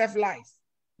give yourself life.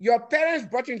 Your parents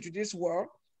brought you into this world.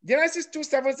 Genesis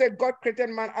 2:7 said, God created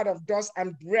man out of dust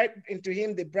and breathed into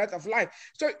him the breath of life.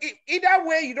 So either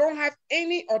way, you don't have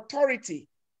any authority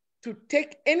to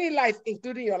take any life,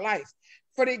 including your life.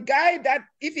 For the guy that,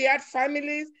 if he had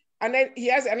families and then he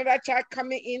has another child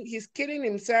coming in, he's killing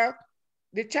himself.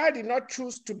 The child did not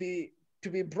choose to be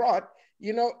brought.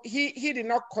 He did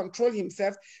not control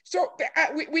himself. So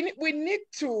we need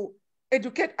to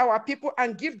educate our people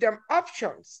and give them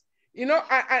options.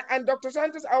 And Dr.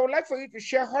 Santos, I would like for you to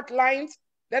share hotlines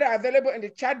that are available in the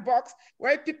chat box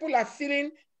where people are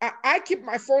feeling. I keep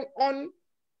my phone on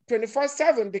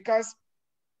 24/7 because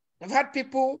I've had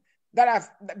people that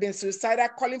have been suicidal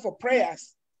calling for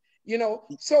prayers.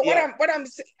 So yeah. what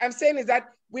I'm saying is that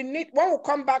when we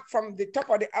come back from the top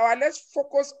of the hour, let's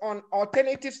focus on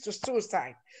alternatives to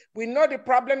suicide. We know the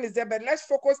problem is there, but let's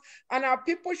focus, and our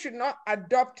people should not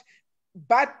adopt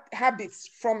bad habits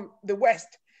from the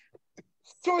West.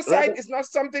 Suicide is not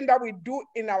something that we do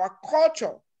in our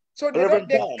culture. So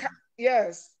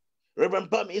yes.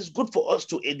 Reverend Pam, it's good for us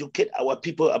to educate our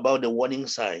people about the warning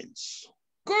signs.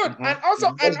 Good. And also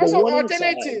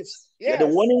alternatives. Yes. Yeah,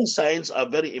 the warning signs are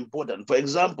very important. For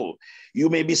example, you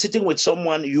may be sitting with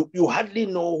someone, you hardly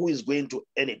know who is going to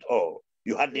end it all.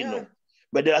 You hardly know.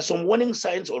 But there are some warning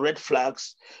signs or red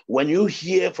flags when you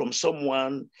hear from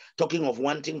someone talking of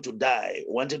wanting to die,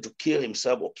 wanting to kill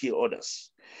himself or kill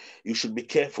others. You should be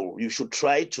careful. You should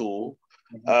try to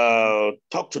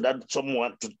talk to that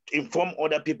someone, to inform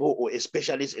other people or a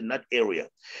specialist in that area.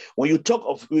 When you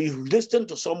listen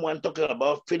to someone talking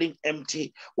about feeling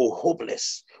empty or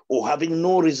hopeless or having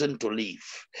no reason to live,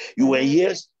 you will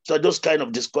hear those kind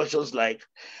of discussions like,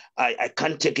 I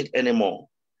can't take it anymore.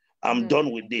 I'm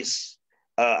done with this.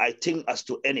 I think as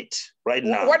to end it right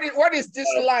now. What is this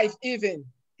life even?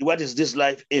 What is this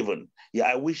life even? Yeah,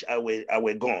 I wish I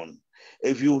were gone.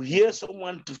 If you hear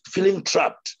someone feeling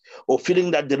trapped or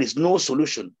feeling that there is no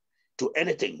solution to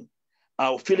anything,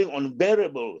 or feeling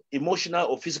unbearable emotional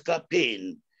or physical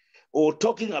pain, or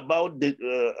talking about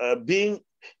being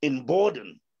in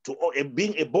burden,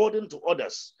 being a burden to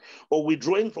others, or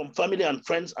withdrawing from family and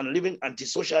friends and living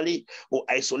antisocially or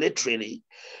isolatorily,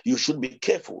 you should be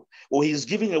careful. Or he's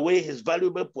giving away his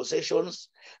valuable possessions,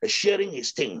 sharing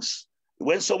his things.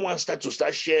 When someone starts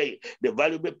to sharing the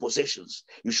valuable possessions,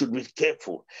 you should be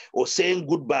careful. Or saying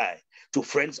goodbye to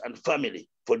friends and family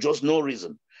for just no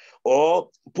reason. Or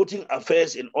putting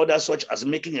affairs in order, such as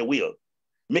making a will.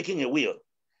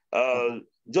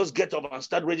 Just get up and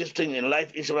start registering in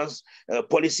life insurance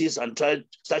policies and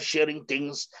start sharing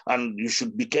things, and you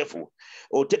should be careful.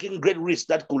 Or taking great risks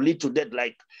that could lead to death,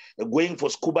 like going for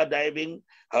scuba diving,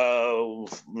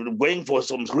 going for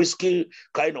some risky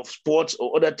kind of sports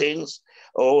or other things,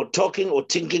 or talking or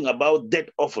thinking about death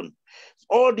often.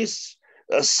 All these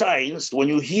signs, when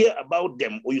you hear about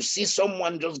them or you see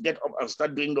someone just get up and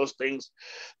start doing those things,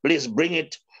 please bring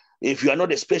it. If you are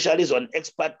not a specialist or an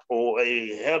expert or a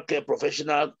healthcare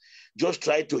professional, just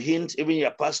try to hint, even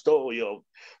your pastor or your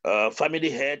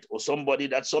family head or somebody,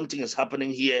 that something is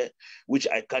happening here, which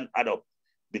I can't add up.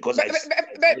 Because but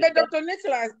Dr.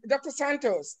 Nicolas, Dr.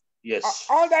 Santos, yes,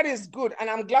 all that is good, and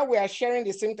I'm glad we are sharing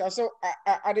the symptoms. So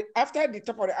after the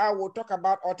top of the hour, we'll talk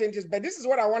about alternatives, but this is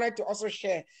what I wanted to also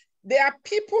share. There are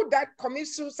people that commit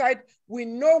suicide with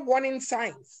no warning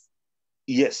signs.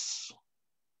 Yes.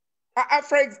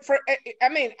 Let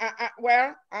me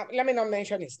not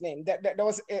mention his name. There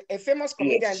was a famous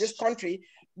comedian in this country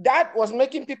that was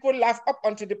making people laugh up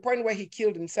until the point where he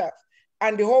killed himself.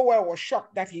 And the whole world was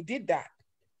shocked that he did that.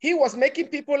 He was making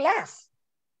people laugh,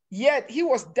 yet he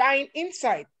was dying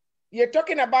inside. You're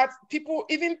talking about people,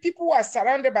 even people who are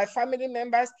surrounded by family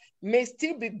members may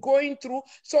still be going through.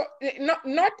 So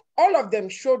not all of them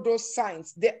show those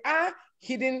signs. There are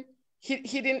hidden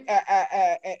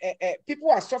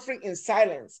people are suffering in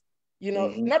silence. You know,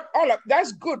 not all of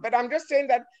that's good, but I'm just saying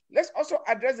that let's also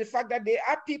address the fact that there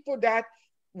are people that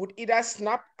would either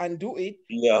snap and do it,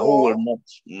 who will not,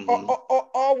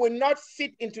 or will not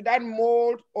fit into that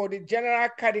mold or the general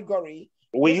category.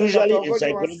 We usually in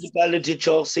psychological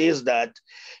literature says that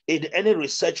in any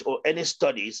research or any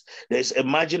studies, there's a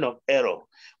margin of error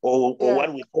or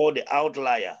what we call the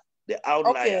outlier. The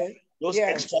outlier. Okay. Those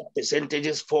extra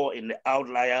percentages fall in the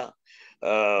outlier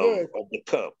of the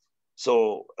curve.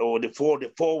 So, or they fall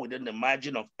within the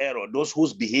margin of error, those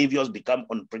whose behaviors become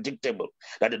unpredictable,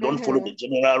 that they don't follow the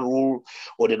general rule,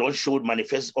 or they don't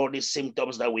manifest all these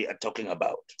symptoms that we are talking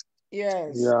about.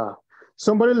 Yes. Yeah.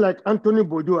 Somebody like Anthony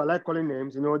Bourdain, I like calling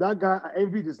names, you know, that guy, I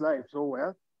envied his life so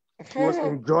well. He was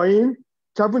enjoying,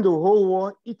 traveling the whole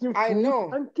world, eating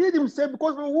food, and killed himself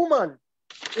because of a woman.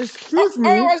 Excuse me.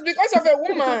 Oh, it was because of a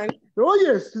woman? Oh,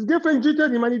 yes. His girlfriend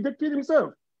cheated him and he killed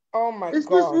himself. Oh, my God.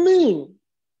 Excuse me.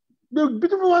 The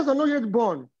beautiful ones are not yet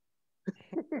born.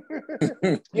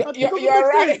 You're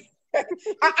right.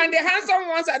 And the handsome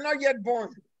ones are not yet born.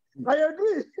 I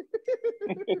agree.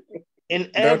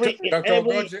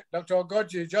 Dr.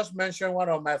 Ogoji just mentioned one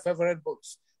of my favorite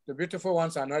books. The beautiful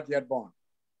ones are not yet born.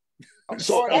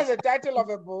 So that's the title of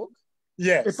a book?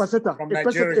 Yes. A peseta. From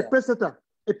Nigeria.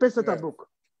 A peseta book.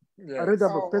 Yes. I read that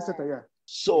book, peseta, yeah.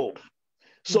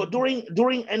 So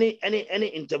during any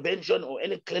intervention or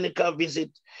any clinical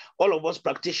visit, all of us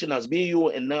practitioners, be you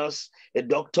a nurse, a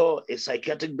doctor, a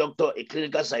psychiatric doctor, a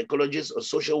clinical psychologist, a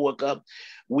social worker,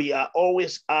 we are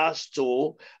always asked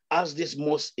to ask this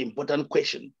most important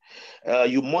question.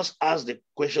 You must ask the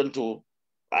question to,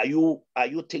 are you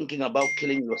thinking about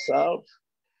killing yourself?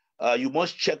 You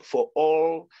must check for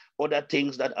all other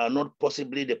things that are not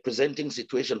possibly the presenting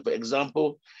situation. For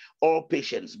example, all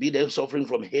patients, be they suffering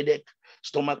from headache,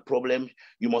 stomach problem,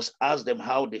 you must ask them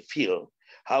how they feel,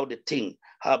 how they think,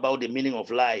 how about the meaning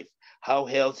of life, how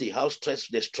healthy, how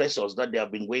stressed, the stressors that they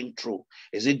have been going through.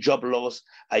 Is it job loss?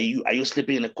 Are you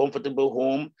sleeping in a comfortable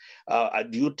home?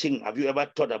 Have you ever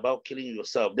thought about killing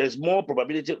yourself? There's more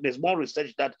probability, there's more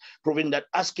research that proving that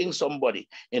asking somebody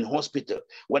in hospital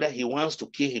whether he wants to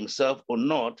kill himself or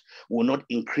not will not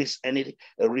increase any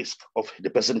risk of the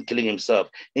person killing himself.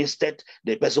 Instead,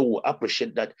 the person will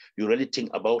appreciate that you really think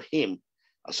about him.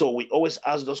 So we always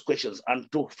ask those questions. And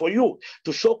for you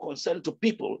to show concern to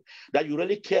people that you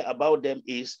really care about them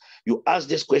is you ask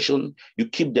this question, you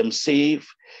keep them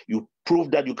safe, you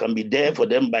prove that you can be there for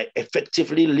them by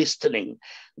effectively listening.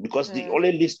 Because the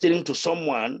only listening to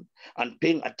someone and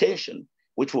paying attention,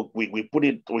 which we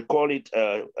call it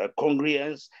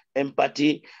congruence,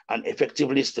 empathy, and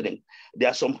effective listening. There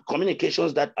are some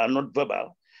communications that are not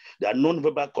verbal. There are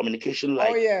non-verbal communication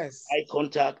like eye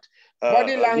contact,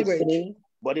 body language.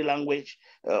 Body language,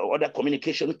 other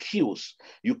communication cues.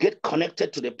 You get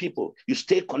connected to the people, you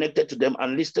stay connected to them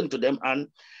and listen to them. And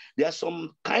there are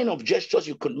some kind of gestures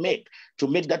you could make to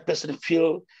make that person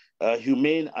feel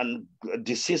humane and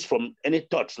deceased from any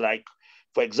thoughts. Like,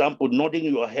 for example, nodding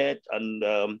your head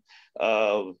and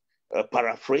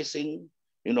paraphrasing,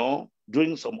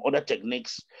 doing some other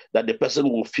techniques that the person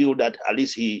will feel that at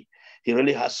least he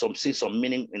really has some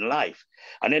meaning in life.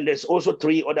 And then there's also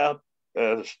 3 other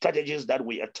strategies that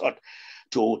we are taught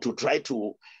to try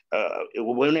to,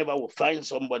 whenever we find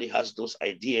somebody has those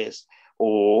ideas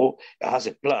or has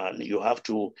a plan, you have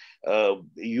to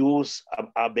use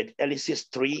Albert Ellis's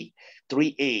three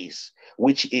A's,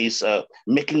 which is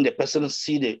making the person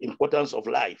see the importance of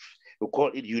life. We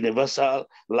call it universal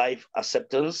life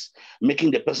acceptance,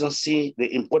 making the person see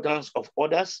the importance of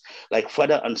others, like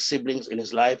father and siblings in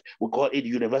his life. We call it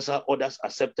universal others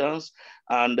acceptance.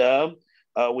 And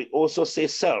we also say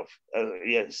self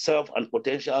and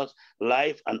potentials,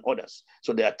 life and others.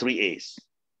 So there are 3 A's.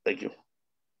 Thank you.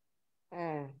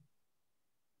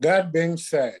 That being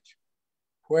said,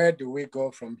 where do we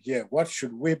go from here? What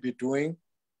should we be doing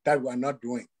that we're not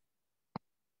doing?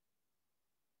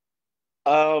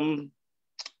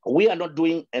 We are not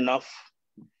doing enough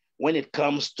when it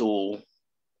comes to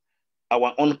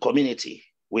our own community.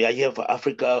 We are here for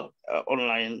Africa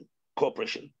Online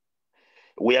Corporation.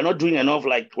 We are not doing enough.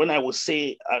 Like when I would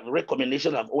say a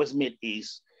recommendation I've always made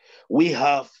is we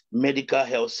have medical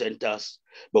health centers,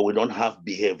 but we don't have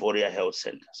behavioral health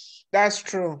centers. That's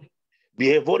true.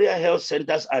 Behavioral health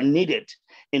centers are needed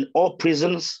in all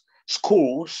prisons,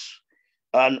 schools,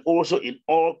 and also in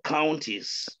all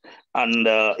counties and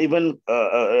even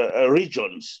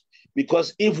regions.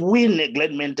 Because if we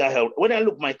neglect mental health, when I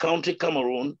look my country,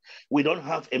 Cameroon, we don't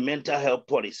have a mental health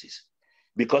policies.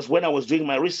 Because when I was doing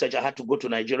my research, I had to go to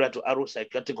Nigeria to Aro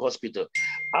Psychiatric Hospital.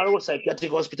 Aro Psychiatric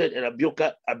Hospital in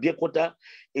Abeokuta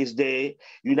is the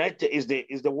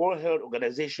World Health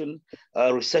Organization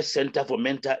Research Center for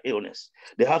Mental Illness.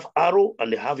 They have Aro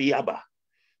and they have Yaba.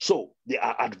 So they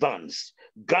are advanced.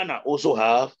 Ghana also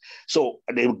have, so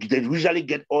they usually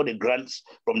get all the grants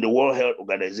from the World Health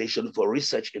Organization for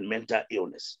research in mental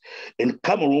illness. In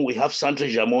Cameroon, we have Santo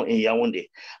in Yaoundé.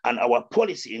 And our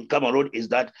policy in Cameroon is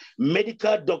that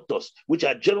medical doctors, which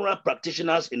are general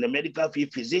practitioners in the medical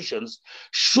field, physicians,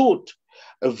 should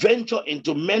venture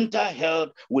into mental health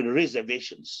with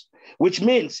reservations, which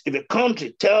means if a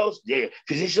country tells the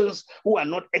physicians who are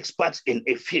not experts in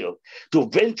a field to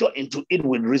venture into it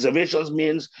with reservations,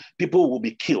 means people will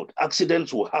be killed,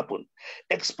 accidents will happen.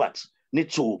 Experts need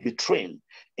to be trained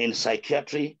in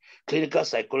psychiatry, clinical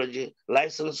psychology,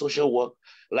 licensed social work,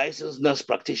 licensed nurse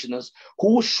practitioners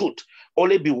who should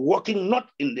only be working not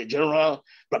in the general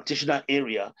practitioner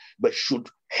area, but should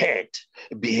head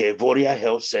behavioral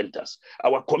health centers.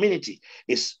 Our community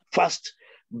is fast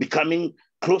becoming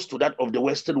close to that of the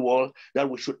Western world, that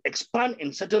we should expand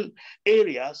in certain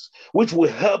areas which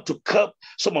will help to curb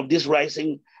some of these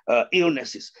rising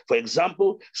illnesses. For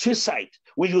example, suicide,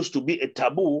 which used to be a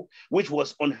taboo, which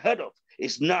was unheard of,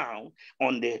 is now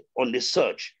on the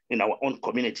surge in our own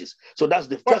communities. So that's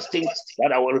the first thing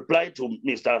that I will reply to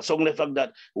Mr. Songlefak,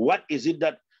 that what is it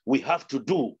that we have to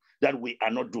do that we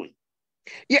are not doing?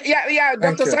 Yeah,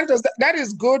 Dr. Santos, that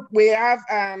is good. We have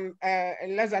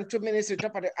less than 2 minutes to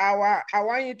top of the hour. I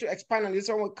want you to expand on this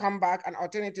when we come back and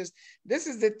alternatives. This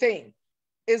is the thing.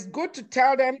 It's good to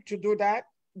tell them to do that,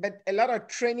 but a lot of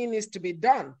training needs to be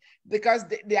done because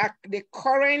the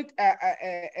current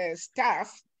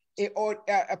staff or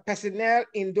personnel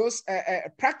in those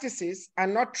practices are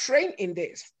not trained in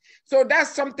this. So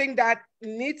that's something that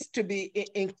needs to be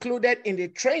included in the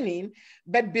training.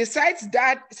 But besides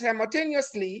that,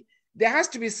 simultaneously, there has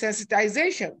to be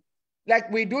sensitization,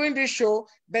 like we do in this show,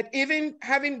 but even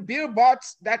having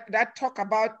billboards that talk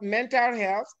about mental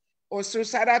health or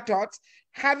suicidal thoughts,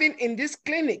 having in these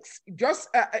clinics just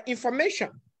information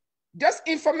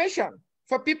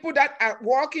for people that are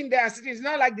walking there and sitting. It's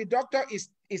not like the doctor is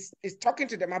talking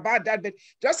to them about that, but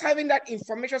just having that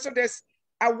information. So there's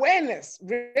awareness,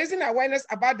 raising awareness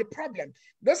about the problem.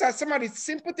 Those are some of the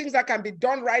simple things that can be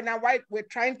done right now while we're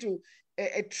trying to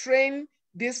train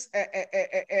these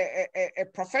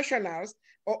professionals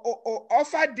or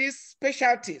offer these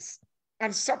specialties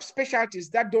and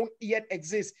subspecialties that don't yet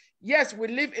exist. Yes, we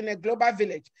live in a global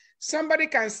village. Somebody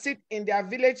can sit in their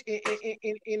village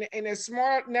in a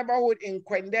small neighborhood in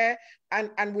Kwende,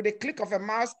 and with a click of a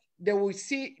mouse, they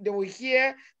will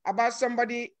hear about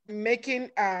somebody making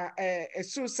a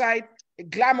suicide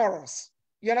glamorous.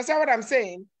 You understand what I'm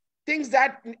saying? Things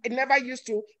that it never used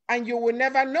to, and you will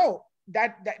never know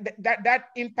that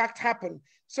impact happened.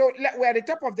 So we're at the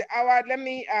top of the hour.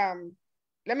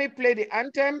 Let me play the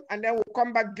anthem, and then we'll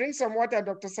come back. Drink some water,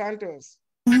 Dr. Santos.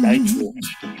 Thank you.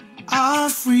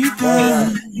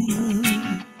 Africa.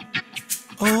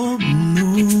 Oh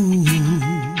no.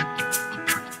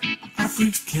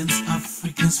 Africans for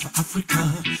Africa. Africans for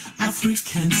Africa.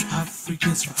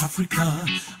 Africans for Africa.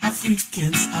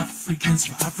 Africans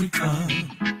for Africa.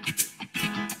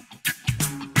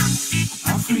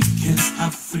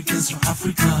 Africans for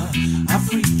Africa.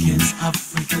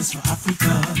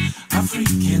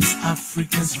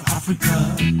 Africans for Africa.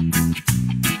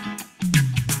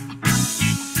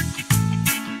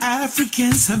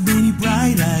 Africans have many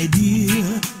bright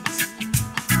ideas.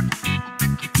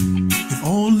 If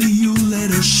only you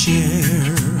let us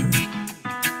share.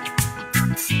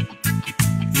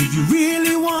 If you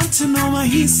really want to know my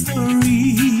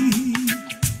history,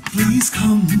 please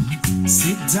come,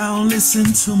 sit down,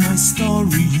 listen to my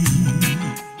story.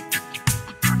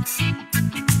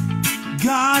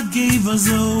 God gave us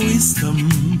a wisdom.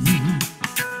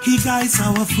 He guides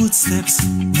our footsteps,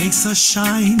 makes us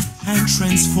shine and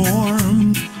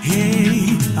transform.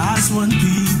 Hey, as one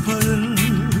people,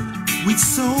 with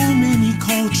so many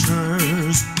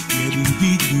cultures, yet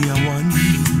indeed we are one.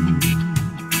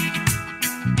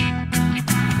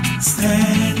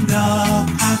 Stand up,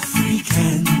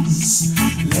 Africans,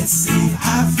 let's save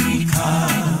Africa.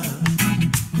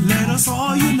 Let us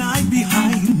all unite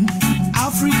behind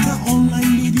Africa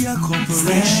Online Media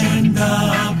Corporation. Stand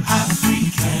up,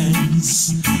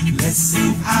 Africans, let's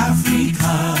save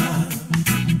Africa.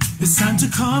 It's time to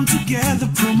come together,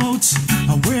 promote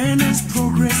awareness,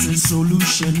 progress, and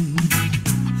solution.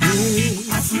 Hey.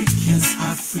 Africans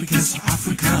for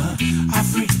Africa.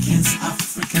 Africans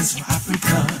for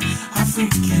Africa.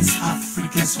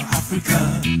 Africans for Africa.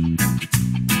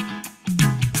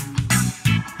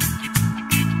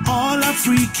 All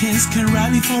Africans can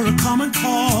rally for a common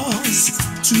cause,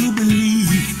 to believe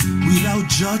without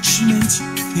judgment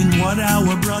in what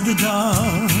our brother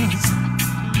does.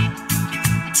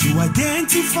 To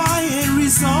identify and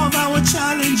resolve our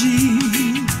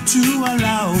challenges, to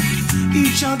allow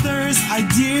each other's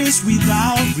ideas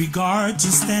without regard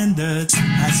to standards.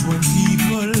 As one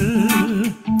people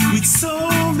with so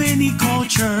many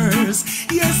cultures,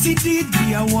 yes indeed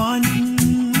we are one.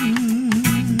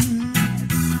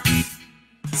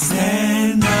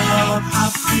 Stand up,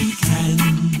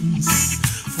 Africans,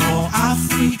 for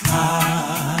Africa.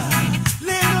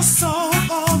 Let us solve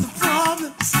all the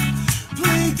problems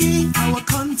plaguing our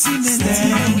continent.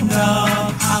 Stand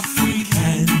up,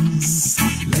 Africans,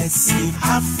 let's save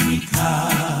Africa.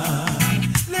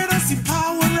 Let us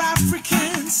empower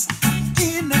Africans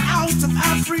in and out of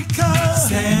Africa.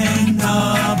 Stand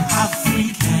up,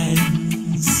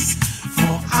 Africans,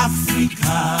 for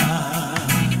Africa.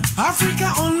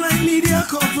 Africa Online Media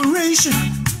Corporation,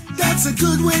 that's a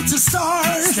good way to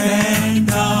start.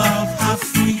 Stand up,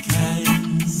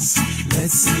 Africans,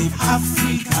 let's save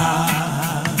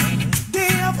Africa.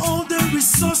 They have all the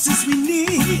resources we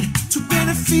need to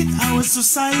benefit our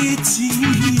society.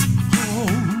 Oh.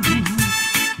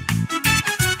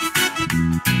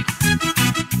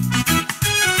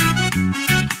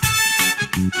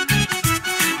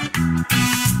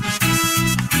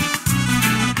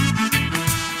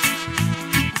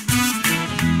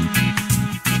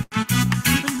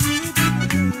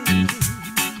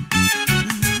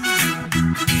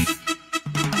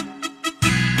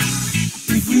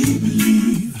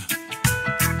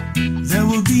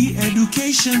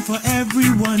 For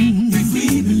everyone, if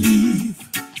we believe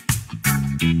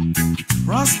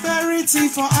prosperity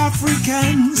for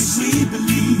Africans, if we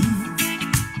believe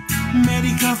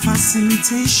medical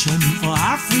facilitation for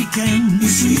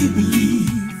Africans, if we believe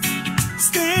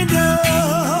stand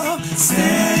up,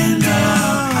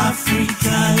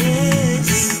 Africa,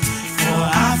 yes, for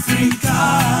Africa.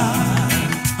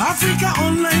 Africa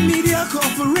Online Media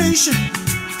civilization.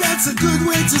 That's a good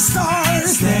way to start.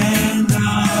 Stand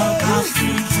up,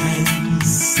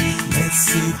 Africans. Let's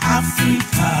save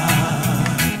Africa.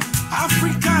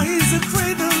 Africa is a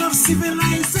cradle of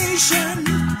civilization.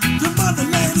 The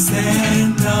motherland.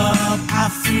 Stand up,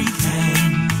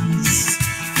 Africans,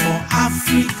 for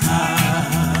Africa.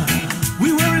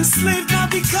 We were enslaved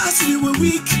not because we were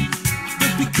weak,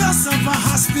 but because of our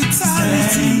hospitality.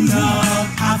 Stand up,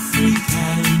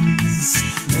 Africans.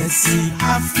 Let's save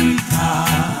Africa.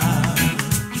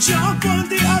 Jump on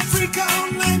the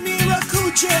AFRICAONLINE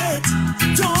miracle jet.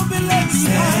 Don't be left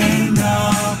behind. Stand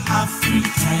up,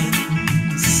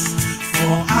 Africans,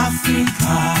 for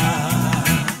Africa.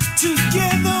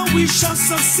 Together we shall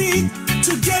succeed.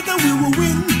 Together we will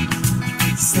win.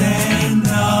 Stand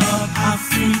up,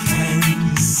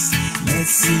 Africans. Let's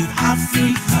save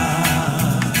Africa.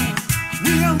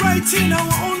 We are writing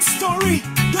our own story,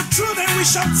 the truth, and we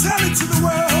shall tell it to the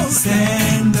world.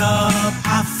 Stand up,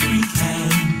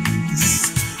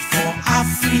 Africans, for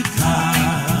Africa.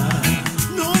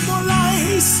 No more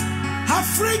lies.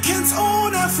 Africans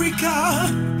own Africa.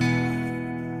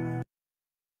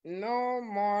 No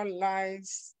more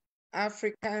lies.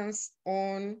 Africans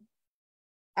own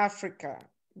Africa.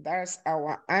 That's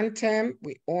our anthem.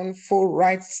 We own full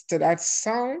rights to that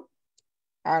song.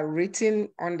 Are written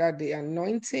under the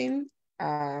anointing,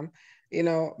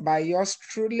 by yours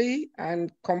truly,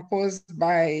 and composed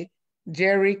by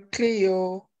Jerry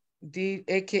Cleo,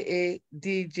 aka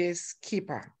DJ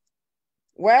Skipper.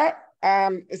 Well,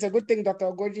 it's a good thing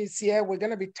Dr. Ogoji is here. We're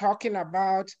going to be talking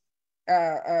about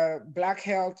Black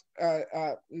Health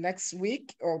next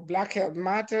week, or Black Health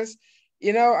Matters.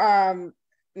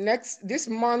 This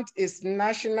month is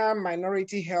National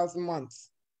Minority Health Month.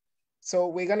 So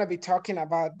we're going to be talking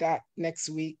about that next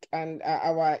week. And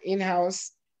our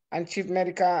in-house and Chief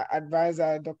Medical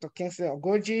Advisor, Dr. Kingsley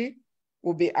Ogoji,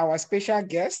 will be our special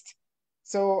guest.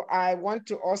 So I want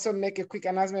to also make a quick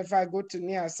announcement before I go to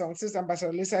Nia Song, since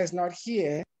Ambassador Lisa is not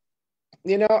here.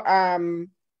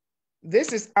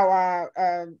 This is our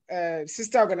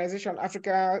sister organization,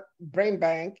 Africa Brain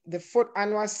Bank. The 4th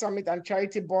Annual Summit and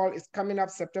Charity Ball is coming up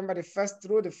September the 1st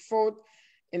through the 4th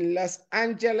in Los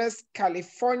Angeles,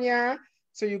 California.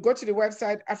 So you go to the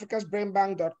website,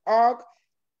 africasbrainbank.org.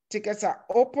 Tickets are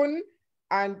open.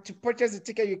 And to purchase the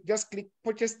ticket, you just click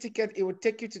purchase ticket. It will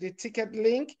take you to the ticket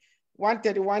link.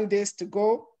 131 days to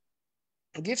go.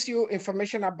 It gives you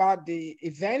information about the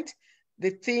event.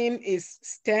 The theme is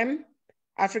STEM,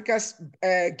 Africa's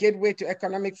Gateway to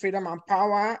Economic Freedom and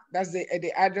Power. That's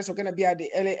the address. We're going to be at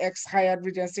the LAX Hyatt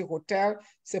Regency Hotel.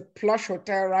 It's a plush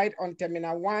hotel right on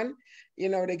Terminal 1.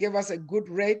 They gave us a good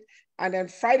rate. And then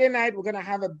Friday night, we're going to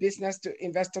have a business to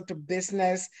investor to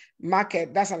business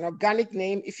market. That's an organic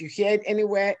name. If you hear it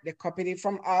anywhere, they copied it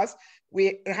from us.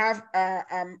 We have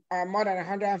more than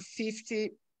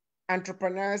 150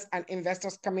 entrepreneurs and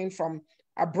investors coming from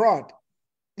abroad.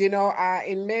 In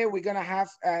May, we're going to have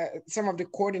some of the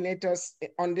coordinators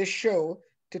on this show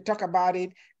to talk about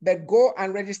it. But go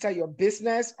and register your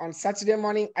business on Saturday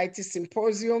morning, IT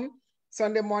Symposium.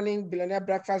 Sunday morning, Billionaire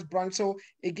Breakfast Brunch. So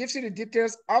it gives you the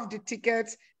details of the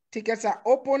tickets. Tickets are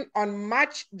open on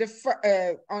March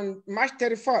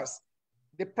 31st.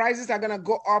 The prices are going to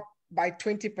go up by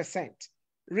 20%.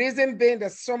 Reason being,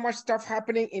 there's so much stuff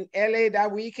happening in LA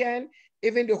that weekend.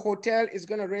 Even the hotel is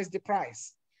going to raise the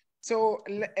price. So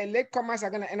latecomers are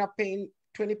going to end up paying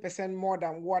 20% more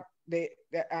than what the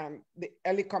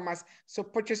early comers. So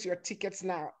purchase your tickets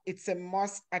now. It's a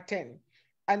must attend.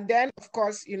 And then, of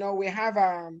course, we have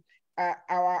our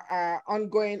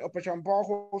ongoing Operation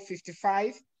Borehole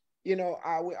 55.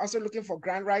 We're also looking for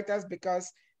grant writers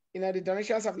because, the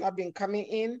donations have not been coming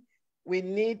in. We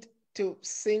need to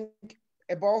sink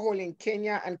a borehole in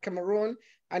Kenya and Cameroon,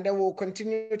 and then we'll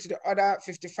continue to the other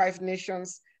 55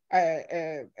 nations,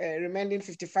 remaining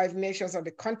 55 nations of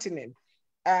the continent.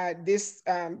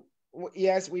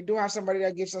 Yes, we do have somebody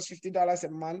that gives us $50 a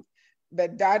month,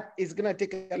 but that is going to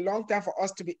take a long time for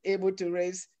us to be able to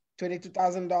raise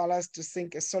 $22,000 to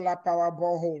sink a solar power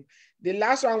borehole. The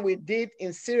last one we did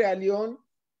in Sierra Leone,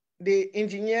 the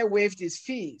engineer waived his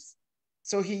fees.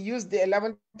 So he used the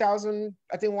 11,000,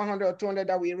 I think 100 or 200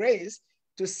 that we raised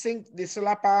to sink the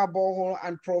solar power borehole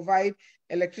and provide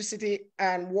electricity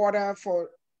and water for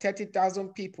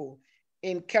 30,000 people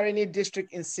in Kereni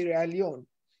district in Sierra Leone.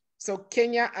 So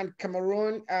Kenya and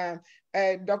Cameroon,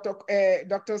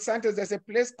 Dr. Santos, there's a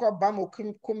place called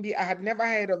Bamukumbi. I had never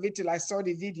heard of it till I saw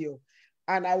the video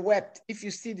and I wept. If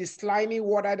you see the slimy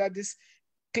water that this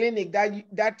clinic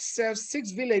that serves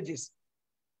 6 villages,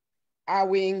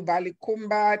 Awing,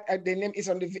 Balikumba, the name is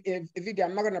on the video.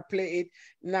 I'm not gonna play it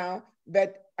now,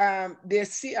 but they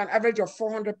see an average of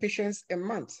 400 patients a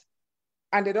month,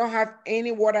 and they don't have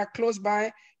any water close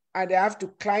by, and they have to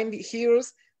climb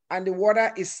hills, and the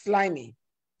water is slimy.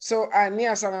 So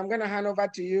Niason, I'm going to hand over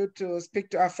to you to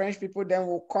speak to our French people, then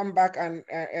we'll come back, and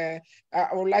I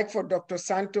would like for Dr.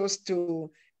 Santos to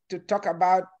talk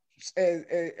about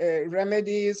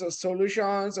remedies or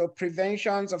solutions or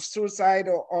preventions of suicide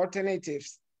or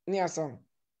alternatives. Niason.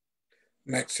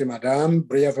 Merci, madame.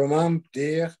 Brièvement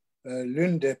dire,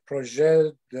 l'un des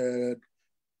projets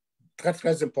très,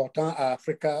 très importants à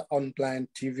Africa Online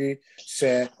TV,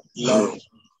 c'est la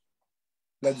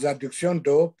adduction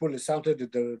d'eau pour les centres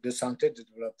de santé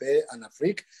développés en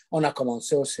Afrique. On a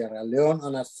commencé au Sierra Leone,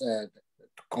 on a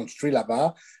construit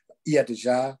là-bas. Il y a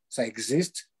déjà, ça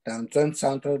existe dans un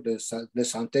centre de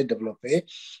santé développé.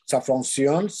 Ça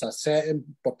fonctionne, ça c'est une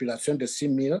population de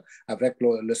 6 000 avec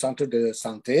le centre de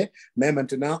santé. Mais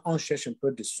maintenant, on cherche un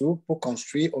peu de sous pour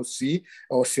construire aussi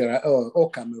au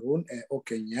Cameroun et au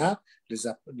Kenya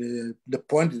des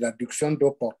points d'adduction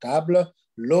d'eau potable.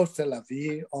 L'eau, c'est la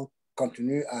vie. On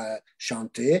continue à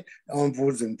chanter. On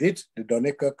vous invite de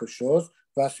donner quelque chose.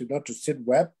 Va sur notre site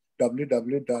web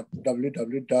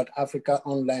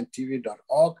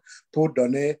www.africaonlinetv.org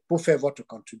pour faire votre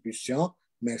contribution.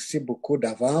 Merci beaucoup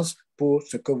d'avance pour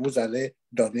ce que vous allez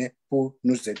donner pour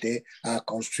nous aider à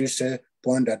construire ce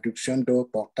point d'adduction d'eau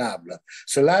potable.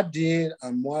 Cela dit,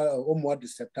 au mois de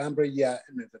septembre, il y a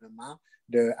un événement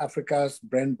de Africa's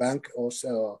Brain Bank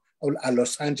à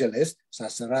Los Angeles. Ça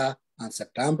sera en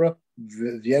septembre.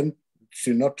 Viens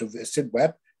sur notre site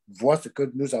web, voir ce que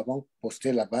nous avons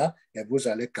posté là-bas, et vous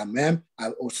allez quand même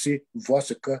aussi voir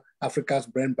ce que Africa's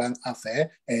Brain Bank a fait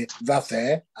et va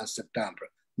faire en septembre.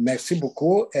 Merci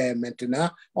beaucoup. Et maintenant,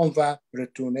 on va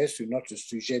retourner sur notre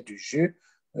sujet du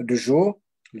jour,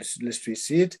 le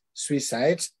suicide,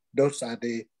 suicides.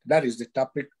 That is the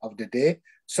topic of the day.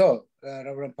 So,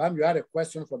 Reverend Pam, you had a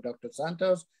question for Dr.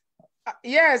 Santos.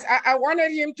 Yes, I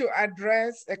wanted him to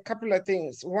address a couple of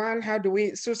things. One, how do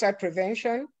we suicide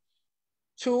prevention?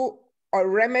 Two, or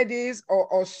remedies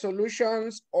or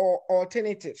solutions or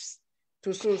alternatives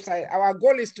to suicide. Our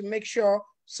goal is to make sure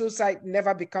suicide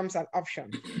never becomes an option.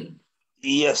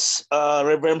 Yes,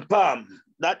 Reverend Pam,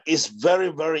 that is very,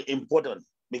 very important,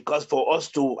 because for us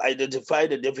to identify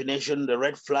the definition, the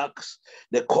red flags,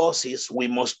 the causes, we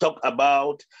must talk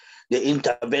about the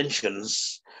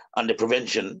interventions and the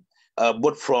prevention,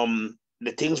 both from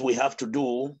the things we have to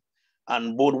do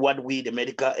and both what we, the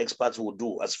medical experts, will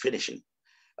do as finishing.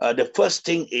 The first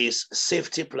thing is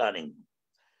safety planning.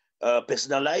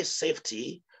 Personalized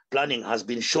safety planning has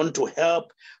been shown to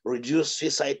help reduce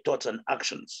suicide thoughts and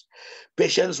actions.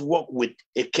 Patients work with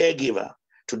a caregiver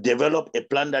to develop a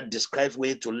plan that describes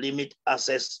ways to limit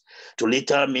access to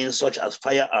lethal means such as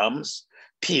firearms,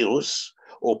 pills,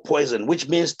 or poison, which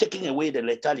means taking away the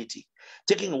lethality,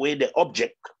 taking away the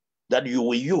object that you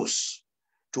will use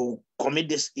to commit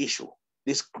this issue,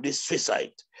 this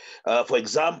suicide. For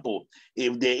example,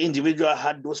 if the individual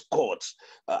had those cords,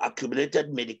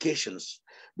 accumulated medications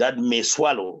that may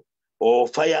swallow, or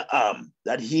firearm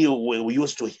that he will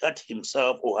use to hurt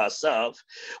himself or herself,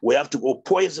 we have to go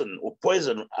poison,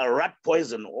 a rat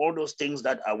poison, all those things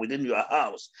that are within your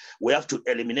house. We have to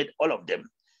eliminate all of them.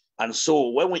 And so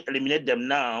when we eliminate them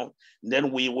now,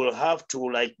 then we will have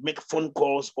to make phone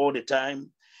calls all the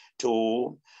time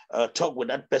to talk with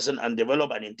that person and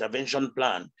develop an intervention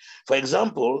plan. For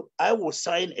example, I will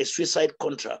sign a suicide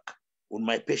contract with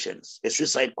my patients, a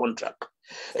suicide contract.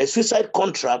 A suicide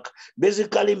contract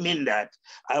basically means that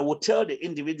I will tell the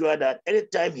individual that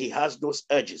anytime he has those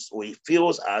urges, or he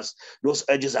feels as those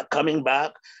urges are coming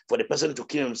back for the person to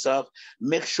kill himself,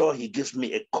 make sure he gives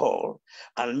me a call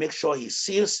and make sure he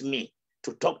sees me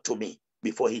to talk to me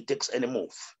before he takes any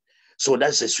move. So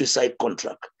that's a suicide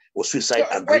contract or suicide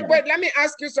agreement. Wait, let me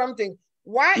ask you something.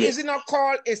 Why is it not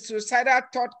called a suicidal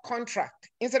thought contract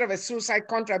instead of a suicide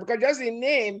contract? Because just the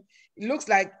name, it looks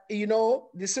like,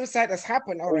 the suicide has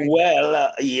happened already.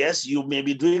 Well, yes, you may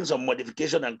be doing some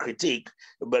modification and critique,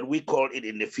 but we call it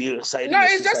in the field. No,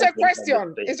 it's just a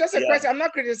question. It's just a question. I'm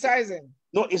not criticizing.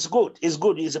 No, it's good. It's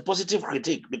good. It's a positive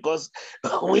critique because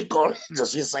we call it a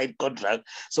suicide contract.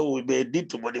 So we may need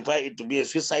to modify it to be a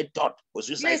suicide thought or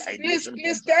suicide ideation.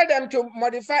 Please tell them to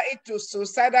modify it to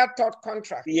suicidal thought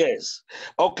contract. Yes.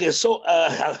 Okay. So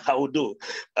I will do.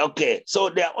 Okay. So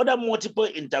there are other multiple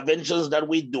interventions that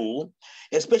we do,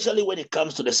 especially when it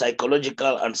comes to the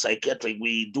psychological and psychiatric.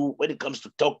 We do when it comes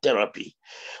to talk therapy.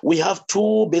 We have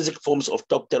two basic forms of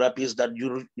talk therapies that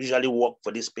usually work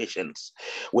for these patients.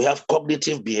 We have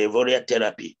cognitive behavioral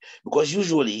therapy, because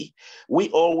usually we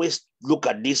always look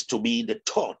at this to be the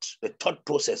thought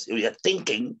process. Your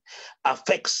thinking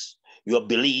affects your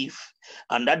belief,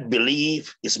 and that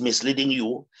belief is misleading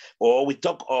you, or we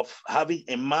talk of having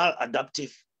a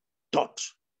maladaptive thought,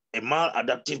 a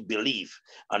maladaptive belief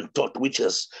and thought, which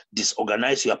has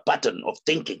disorganized your pattern of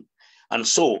thinking. And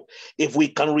so if we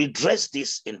can redress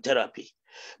this in therapy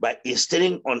by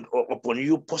instilling upon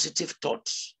you positive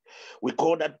thoughts, we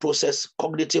call that process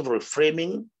cognitive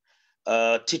reframing,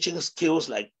 teaching skills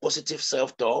like positive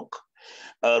self-talk,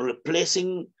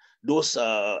 replacing those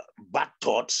bad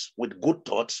thoughts with good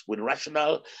thoughts, with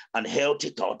rational and healthy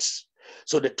thoughts.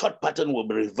 So the thought pattern will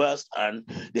be reversed and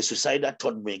the suicidal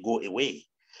thought may go away.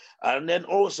 And then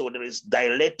also there is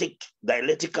dialectical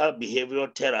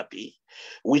behavioral therapy,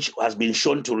 which has been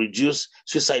shown to reduce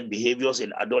suicide behaviors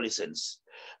in adolescents.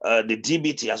 The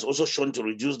DBT has also shown to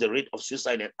reduce the rate of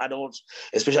suicide in adults,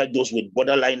 especially those with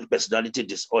borderline personality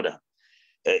disorder,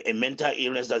 a mental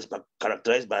illness that's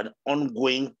characterized by an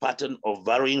ongoing pattern of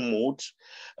varying moods,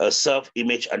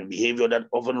 self-image, and behavior that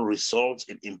often results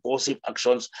in impulsive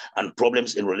actions and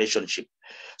problems in relationship.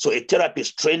 So a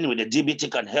therapist trained with the DBT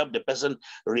can help the person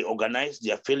reorganize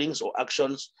their feelings or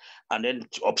actions, and then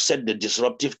to offset the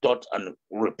disruptive thought and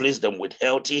replace them with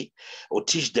healthy, or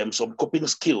teach them some coping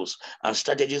skills and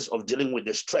strategies of dealing with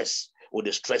the stress or the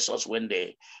stressors when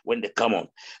they come on.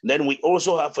 Then we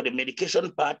also have, for the medication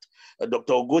part,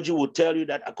 Dr. Nguh will tell you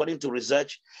that according to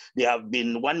research, there have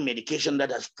been one medication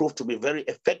that has proved to be very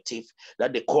effective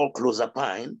that they call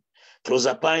clozapine.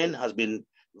 Clozapine has been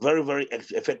very, very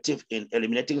effective in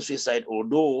eliminating suicide,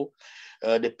 although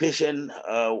the patient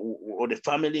or the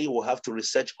family will have to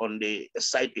research on the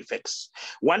side effects.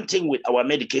 One thing with our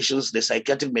medications, the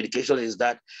psychiatric medication, is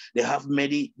that they have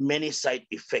many, many side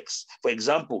effects. For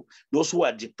example, those who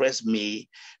are depressed may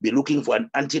be looking for an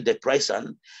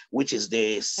antidepressant, which is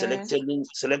the selective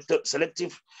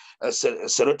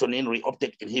serotonin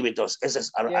reuptake inhibitors,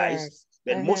 SSRIs. Yes.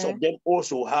 Then most of them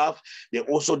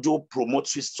also do promote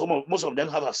suicide. Most of them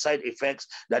have a side effects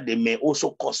that they may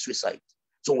also cause suicide.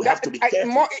 So we have to be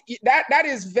careful. That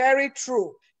is very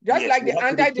true. Just like the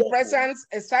antidepressants,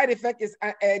 a side effect is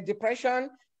depression.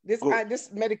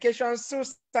 This medication,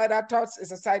 suicidal thoughts,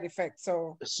 is a side effect.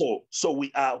 So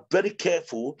we are very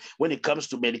careful when it comes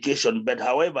to medication. But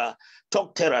however,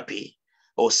 talk therapy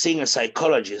or seeing a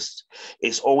psychologist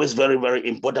is always very, very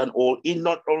important. Or in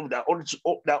not all that,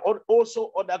 there are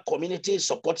also other community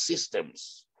support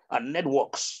systems and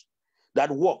networks that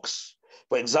works.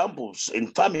 For example, in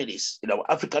families, in our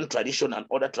African tradition and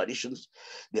other traditions,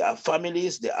 there are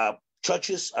families, there are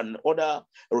churches and other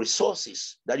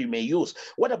resources that you may use.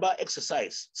 What about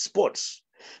exercise, sports,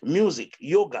 music,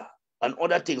 yoga, and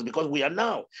other things? Because we are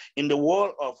now in the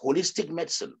world of holistic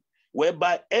medicine,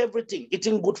 whereby everything,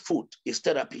 eating good food is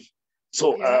therapy.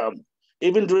 So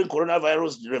even during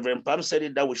coronavirus, Reverend Pam said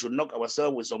it that we should knock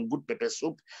ourselves with some good pepper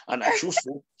soup and achoo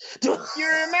soup. You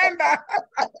remember?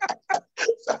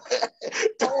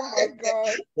 Oh my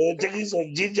God. Taking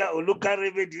some ginger or local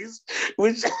remedies,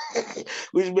 which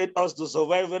made us to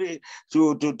survive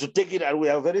to take it, and we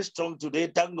are very strong today,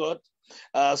 thank God.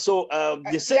 The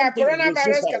same thing.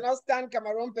 Coronavirus cannot stand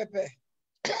Cameroon pepper.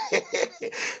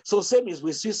 So same is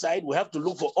with suicide. We have to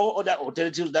look for all other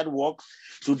alternatives that work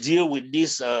to deal with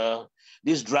this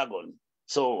dragon.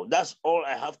 So that's all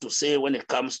I have to say when it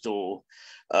comes to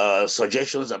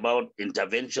suggestions about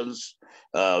interventions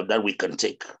that we can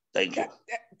take. Thank you.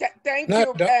 Thank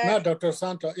you. Now, Dr.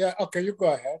 Santo. Yeah, okay, you go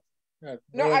ahead. Yeah,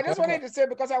 no, I just wanted to say,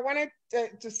 because I wanted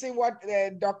to see what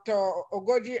Dr.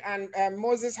 Nguh and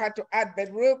Moses had to add, but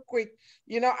real quick,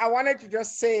 I wanted to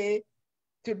just say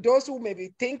to those who may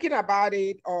be thinking about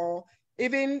it, or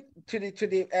even to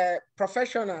the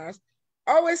professionals,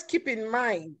 always keep in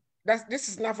mind that this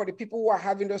is not for the people who are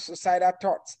having those suicidal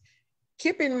thoughts.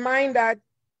 Keep in mind that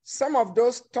some of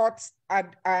those thoughts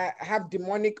have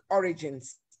demonic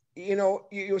origins.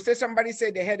 You say somebody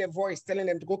said they heard a voice telling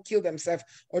them to go kill themselves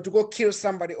or to go kill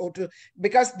somebody,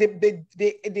 because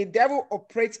the devil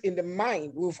operates in the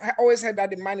mind. We've always heard that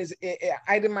the mind is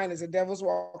idle mind is a devil's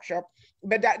workshop,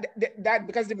 but that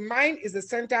because the mind is the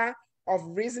center of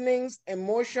reasonings,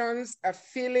 emotions,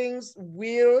 feelings,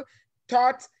 will,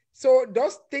 thoughts. So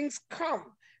those things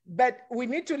come. But we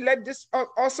need to let this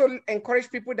also encourage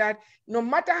people that no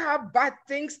matter how bad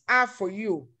things are for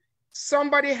you,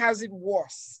 somebody has it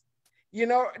worse. You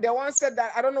know, the one said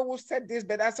that, I don't know who said this,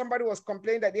 but that somebody was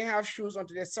complaining that they didn't have shoes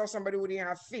until they saw somebody who didn't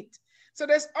have feet. So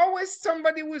there's always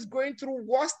somebody who is going through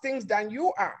worse things than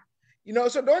you are. You know,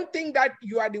 so don't think that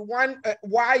you are the one,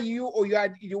 you are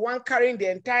the one carrying the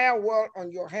entire world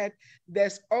on your head.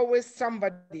 There's always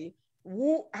somebody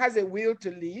who has a will to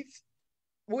live,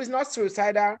 who is not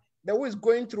suicidal, but who is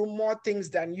going through more things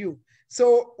than you.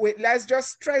 So let's just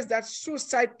stress that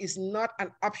suicide is not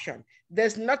an option.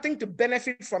 There's nothing to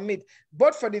benefit from it,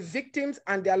 both for the victims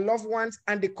and their loved ones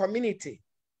and the community.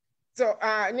 So,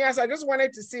 Nias, I just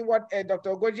wanted to see what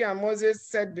Dr. Ogoji and Moses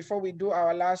said before we do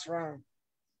our last round.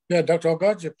 Yeah, Dr.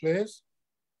 Ogoji, please.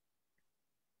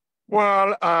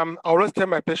 Well, I always tell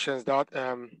my patients that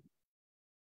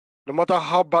no matter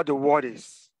how bad the world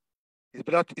is, it's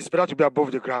better to be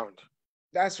above the ground.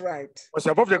 That's right. Once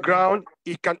you're above the ground,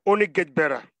 it can only get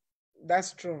better.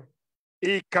 That's true.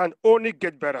 It can only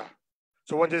get better.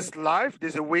 So when there's life,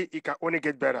 there's a way it can only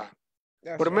get better.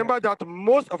 But remember that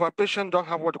most of our patients don't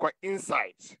have what we call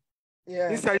insights. Yeah.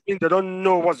 Insight means they don't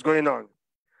know what's going on.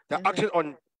 They're acting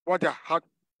on what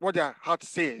their heart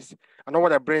says and not what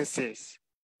their brain says.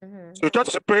 So you try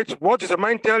to separate what does the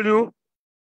mind tell you.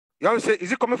 You have to say,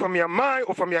 is it coming from your mind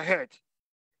or from your head?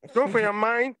 If coming from your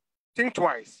mind, think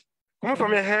twice. Coming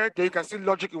from your head, then you can see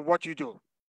logic in what you do.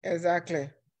 Exactly.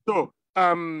 So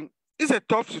it's a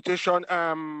tough situation.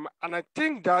 And I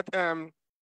think that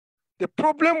the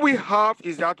problem we have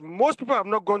is that most people have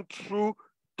not gone through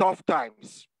tough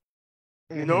times.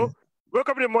 You know, wake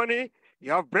up in the morning,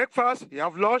 you have breakfast, you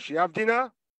have lunch, you have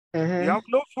dinner, you have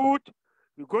no food.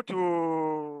 You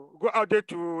go out there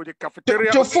to the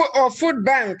cafeteria food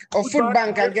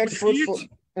bank and get food.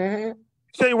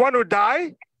 So you want to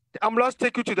die, the ambulance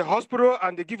take you to the hospital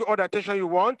and they give you all the attention you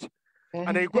want,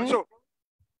 and then you go. So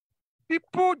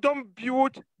people don't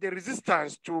build the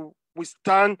resistance to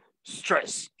withstand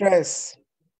stress.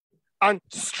 And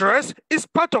stress is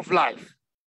part of life.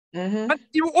 And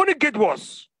it will only get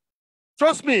worse.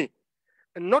 Trust me.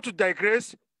 And not to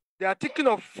digress, they are thinking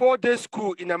of 4-day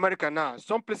school in America now.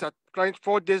 Some places are trying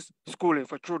 4 days schooling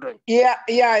for children. Yeah.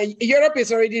 Europe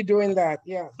is already doing that.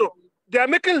 Yeah. So they are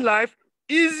making life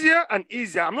easier and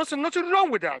easier. I'm not saying nothing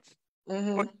wrong with that.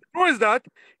 But the problem is that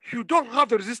you don't have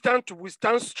the resistance to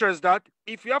withstand stress. That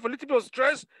if you have a little bit of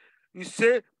stress, you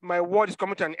say, my world is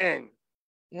coming to an end.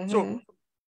 So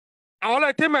all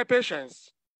I tell my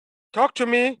patients, talk to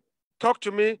me.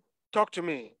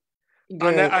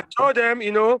 Good. And I told them,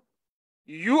 you know,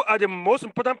 you are the most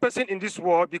important person in this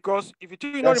world, because if you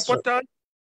think you're not important,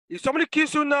 if somebody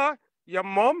kills you now, your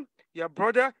mom, your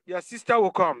brother, your sister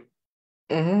will come.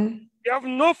 If you have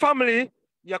no family,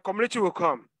 your community will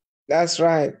come. That's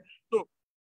right. So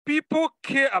people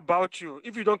care about you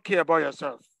if you don't care about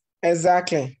yourself.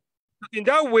 Exactly. In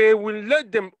that way, we'll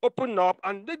let them open up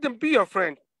and let them be your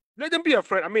friend. Let them be your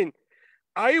friend. I mean,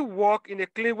 I work in a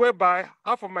clinic whereby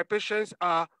half of my patients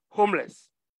are homeless.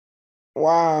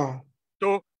 Wow.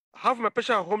 So half of my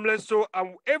patients are homeless. So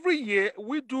every year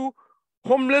we do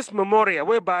homeless memorial,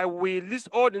 whereby we list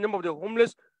all the name of the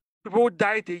homeless people who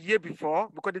died the year before,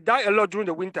 because they die a lot during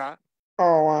the winter.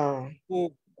 Oh, wow.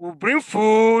 We'll bring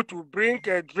food, we'll bring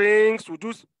drinks, we'll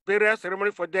do burial ceremony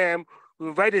for them. We'll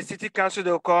invite the city council,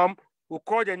 they'll come. We'll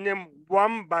call their name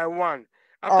one by one.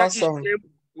 After each name,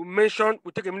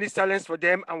 we'll take a minute silence for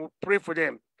them and we'll pray for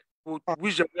them. We'll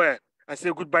wish them well and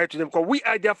say goodbye to them, because we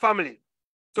are their family.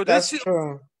 So that's they see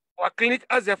true. Our clinic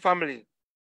as their family.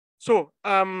 So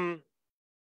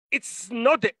it's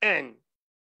not the end,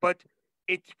 but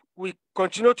it will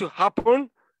continue to happen.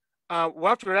 We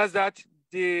have to realize that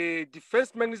the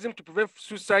defense mechanism to prevent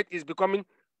suicide is becoming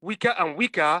weaker and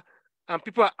weaker, and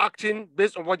people are acting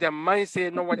based on what their mind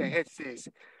says, not what their head says.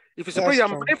 If you separate your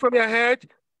mind from your head,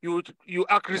 you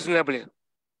act reasonably.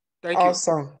 Thank you.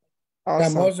 Awesome.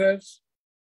 Moses.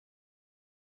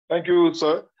 Thank you,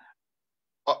 sir.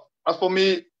 As for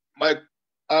me, I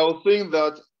was saying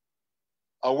that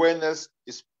awareness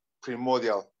is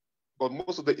primordial, but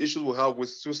most of the issues we have with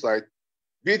suicide,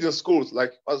 be it in schools,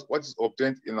 like what is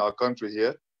obtained in our country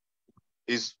here,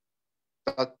 is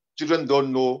that children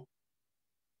don't know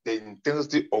the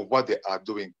intensity of what they are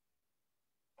doing.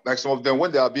 Like some of them,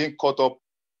 when they are being caught up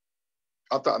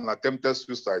after an attempted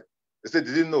suicide, they say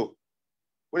they didn't know.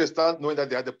 When they start knowing that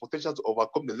they had the potential to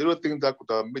overcome the little things that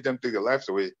could have made them take their lives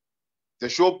away, they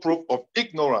show proof of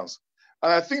ignorance.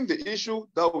 And I think the issue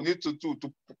that we need to do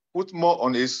to put more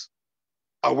on is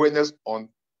awareness on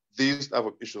these type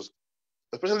of issues,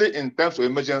 especially in times of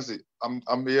emergency.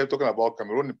 I'm here talking about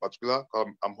Cameroon in particular.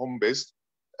 I'm home-based,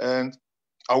 and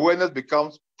awareness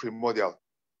becomes primordial.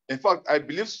 In fact, I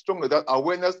believe strongly that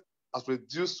awareness has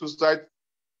reduced suicide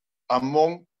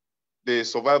among the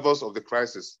survivors of the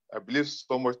crisis. I believe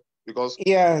so much because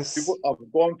yes, people have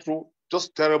gone through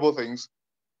just terrible things,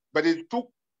 but it took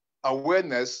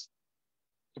awareness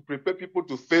to prepare people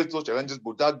to face those challenges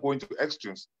without going to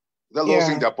extremes, without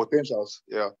losing their potentials.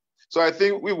 Yeah. So I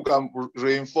think we can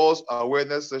reinforce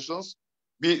awareness sessions,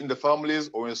 be it in the families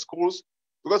or in schools,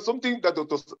 because something that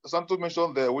Dr. Santo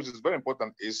mentioned there, which is very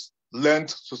important, is learned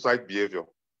suicide behavior.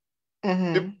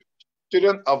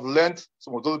 Children have learned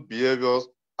some of those behaviors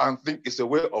and think it's a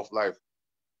way of life.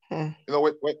 You know,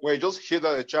 when you just hear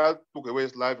that a child took away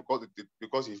his life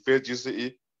because he failed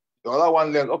GCE, the other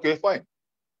one learns, okay, fine.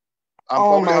 I'm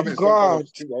probably having the same kind of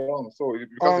thing around, so it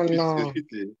becomes a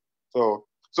pity.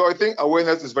 So I think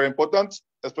awareness is very important,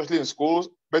 especially in schools,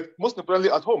 but most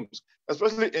importantly at homes,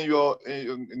 especially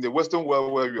in the Western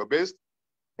world where you're based.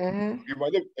 You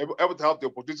might not be able to have the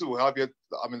opportunity to have yet.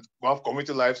 I mean, we have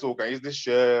community life, so we can easily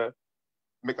share,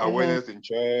 make awareness in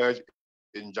church,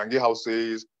 in jangi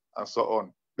houses, and so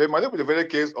on. But it might not be the very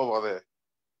case over there.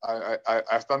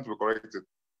 I stand to be corrected.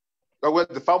 But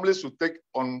the families should take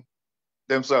on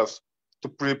themselves to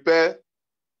prepare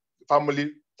the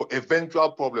family for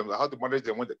eventual problems, like how to manage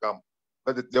them when they come.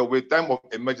 But there will be a time of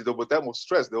emergency, there will be a time of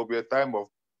stress, there will be a time of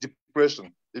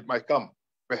depression. It might come.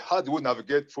 But how do we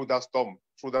navigate through that storm,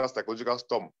 through that psychological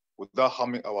storm, without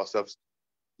harming ourselves?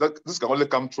 This can only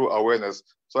come through awareness.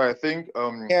 So I think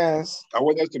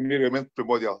awareness to me remains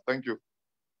primordial. Thank you.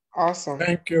 Awesome.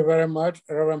 Thank you very much,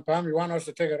 Reverend Pam. You want us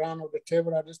to take a round of the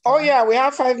table at this time? Oh yeah, we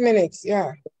have 5 minutes.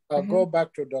 Yeah. Mm-hmm. Go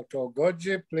back to Dr.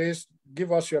 Ogoji. Please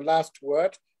give us your last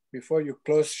word before you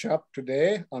close shop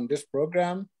today on this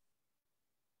program.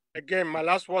 Again, my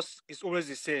last word is always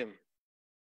the same.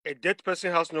 A dead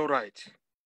person has no right.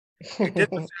 A dead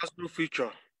person has no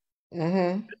future. Mm-hmm.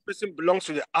 A dead person belongs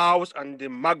to the owls and the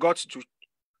maggots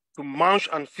to munch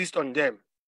and feast on them.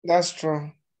 That's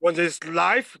true. When there is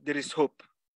life, there is hope.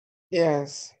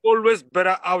 Yes. Always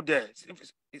better out there.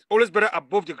 It's always better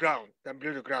above the ground than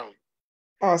below the ground.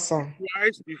 Awesome.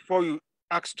 Twice before you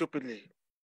act stupidly.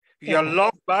 You are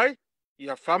loved by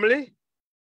your family,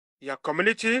 your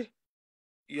community,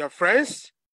 your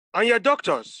friends, and your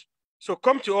doctors. So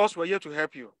come to us. We're here to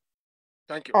help you.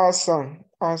 Thank you. Awesome.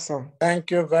 Awesome.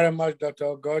 Thank you very much, Dr.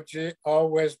 Ogoji.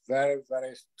 Always very,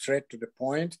 very straight to the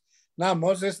point. Now,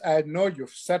 Moses, I know you've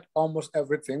said almost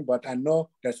everything, but I know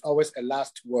there's always a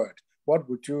last word. What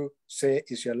would you say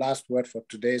is your last word for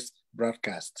today's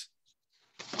broadcast?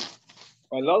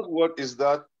 My last word is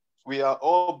that we are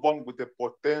all born with the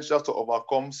potential to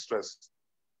overcome stress.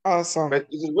 Awesome. But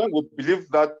it is when we believe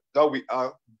that we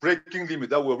are breaking limit,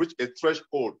 that we'll reach a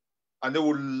threshold, and then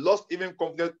we lost even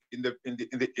confidence in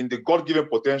the God-given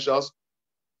potentials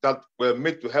that were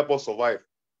made to help us survive.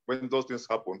 When those things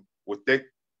happen, we take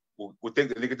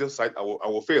the negative side and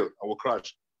will fail and will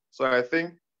crash. So I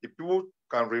think if people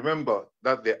can remember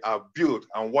that they are built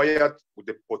and wired with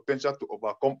the potential to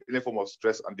overcome any form of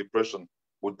stress and depression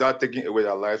without taking away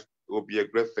their lives, it will be a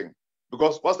great thing.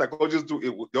 Because what psychologists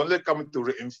do, they only come to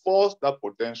reinforce that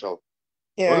potential.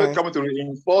 They only come to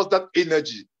reinforce that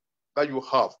energy that you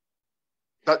have.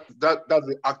 That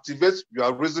activates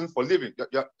your reason for living.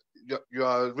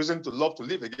 Your reason to love to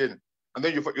live again. And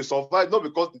then you survive, not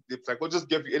because the psychologist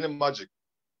gave you any magic.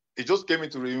 It just came in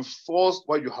to reinforce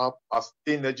what you have as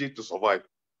energy to survive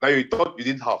that you thought you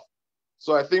didn't have.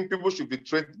 So I think people should be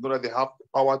trained to know that they have the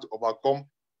power to overcome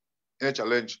any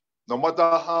challenge, no matter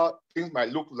how things might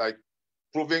look like,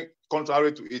 proving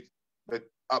contrary to it. But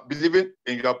believing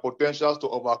in your potentials to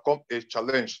overcome a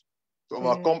challenge, to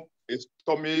overcome a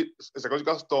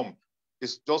psychological storm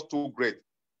is just too great.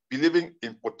 Believing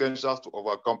in potentials to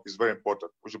overcome is very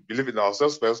important. We should believe in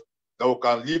ourselves first, that we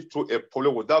can live through a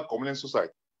problem without committing suicide.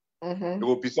 It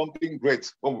will be something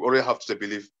great when we already have to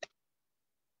believe.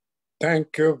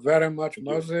 Thank you very much,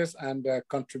 Moses. And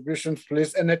contributions,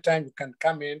 please, anytime you can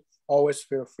come in, always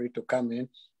feel free to come in.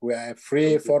 We are a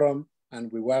free forum and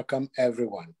we welcome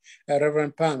everyone.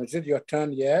 Reverend Pam, is it your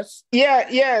turn? Yes?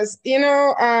 Yes. You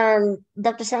know,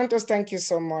 Dr. Santos, thank you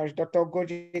so much. Dr.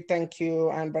 Ogoji, thank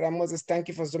you. And Brother Moses, thank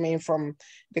you for zooming in from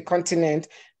the continent.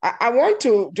 I want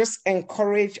to just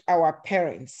encourage our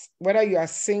parents, whether you are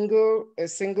a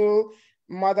single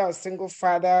mother or single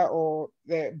father or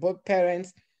both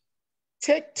parents,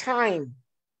 take time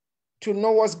to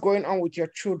know what's going on with your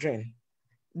children.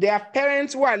 There are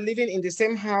parents who are living in the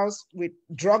same house with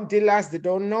drug dealers they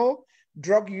don't know,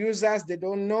 drug users they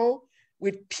don't know,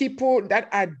 with people that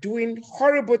are doing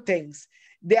horrible things.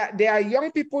 There are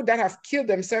young people that have killed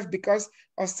themselves because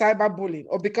of cyberbullying,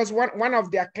 or because one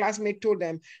of their classmates told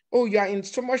them, oh, you are in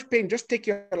so much pain, just take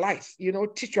your life,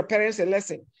 teach your parents a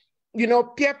lesson.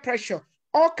 Peer pressure.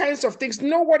 all kinds of things.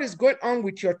 Know what is going on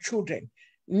with your children.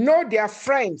 Know their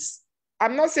friends.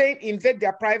 I'm not saying invade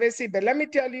their privacy, but let me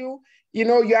tell you,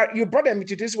 you brought them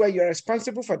into this where you're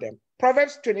responsible for them.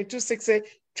 Proverbs 22:6 says,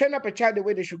 train up a child the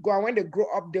way they should go, and when they grow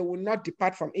up, they will not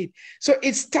depart from it. So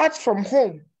it starts from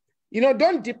home.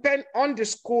 Don't depend on the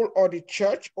school or the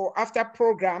church or after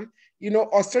program,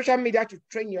 or social media to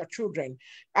train your children.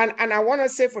 And I want to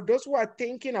say, for those who are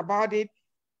thinking about it,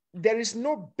 there is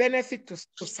no benefit to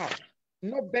suicide.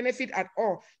 No benefit at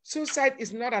all. Suicide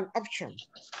is not an option.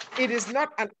 It is not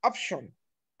an option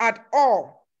at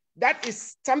all. That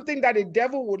is something that the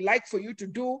devil would like for you to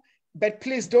do, but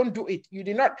please don't do it. You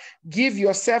did not give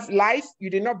yourself life.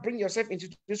 You did not bring yourself into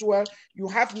this world. You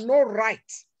have no right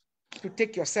to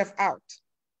take yourself out.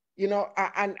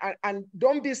 And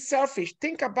don't be selfish.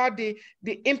 Think about the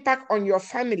impact on your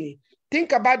family.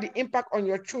 Think about the impact on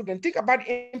your children. Think about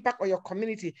the impact on your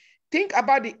community. Think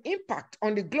about the impact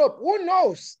on the globe. Who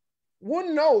knows?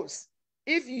 Who knows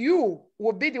if you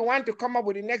will be the one to come up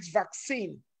with the next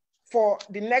vaccine for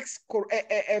the next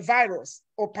virus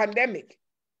or pandemic?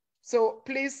 So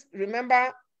please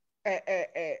remember,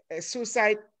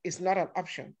 suicide is not an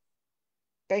option.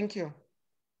 Thank you.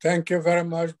 Thank you very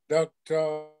much,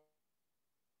 Dr.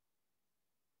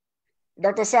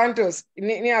 Dr. Santos.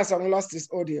 Niasong lost his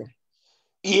audio.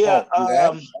 Yeah.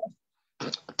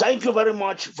 Thank you very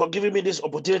much for giving me this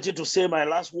opportunity to say my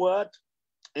last word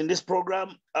in this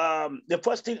program. The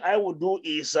first thing I will do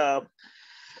is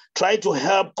try to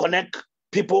help connect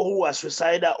people who are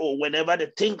suicidal, or whenever they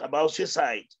think about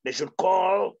suicide, they should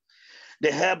call the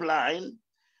helpline.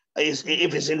 If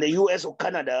it's in the US or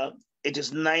Canada, it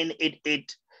is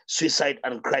 988 Suicide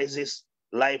and Crisis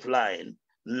Lifeline,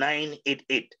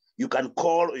 988. You can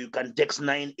call or you can text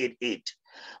 988.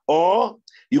 Or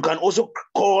you can also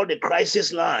call the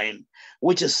crisis line,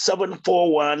 which is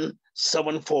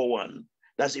 741-741.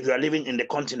 That's if you are living in the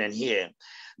continent here.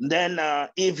 Then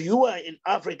if you are in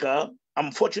Africa,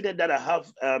 I'm fortunate that I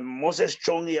have Moses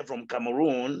Chong here from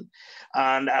Cameroon,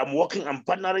 and I'm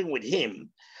partnering with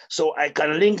him. So I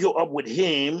can link you up with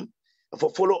him for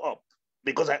follow-up,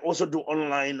 because I also do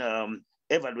online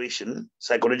evaluation,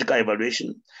 psychological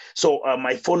evaluation. So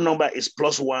my phone number is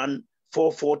 +1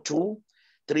 442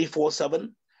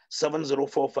 347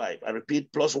 7045. I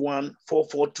repeat, +1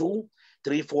 442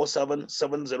 347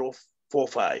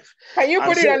 7045. Can you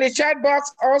put it on the chat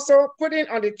box? Also put it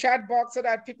on the chat box so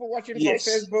that people watching from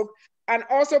Facebook, and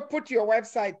also put your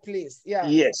website, please. Yeah.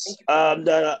 Yes.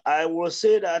 I will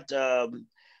say that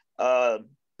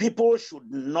people should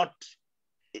not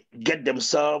get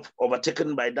themselves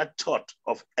overtaken by that thought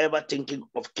of ever thinking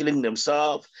of killing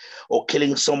themselves or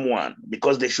killing someone,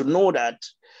 because they should know that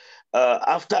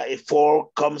after a fall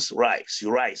comes rise.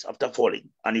 You rise after falling,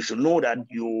 and you should know that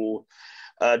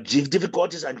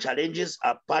difficulties and challenges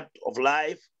are part of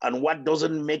life, and what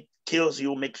doesn't kills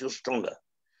you makes you stronger.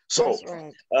 So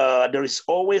there is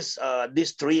always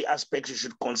these three aspects you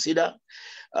should consider.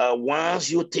 Once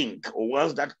you think, or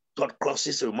once that thought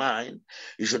crosses your mind,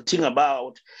 you should think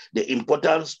about the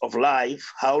importance of life,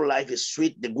 how life is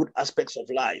sweet, the good aspects of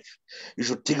life. You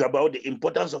should think about the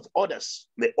importance of others,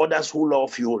 the others who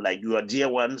love you, like your dear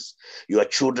ones, your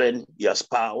children, your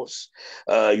spouse,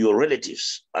 your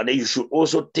relatives. And then you should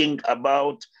also think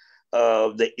about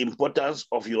the importance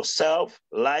of yourself,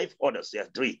 life, others. There are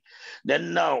three.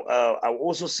 Then now, I will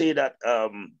also say that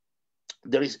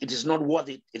it is not worth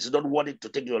it. It's not worth it to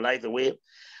take your life away.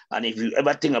 And if you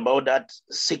ever think about that,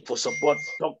 seek for support,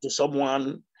 talk to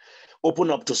someone, open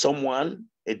up to someone,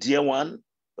 a dear one,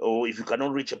 or if you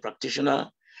cannot reach a practitioner,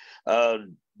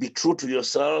 be true to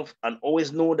yourself, and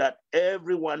always know that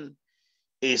everyone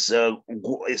is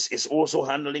also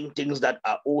handling things that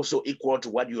are also equal to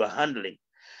what you are handling.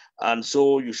 And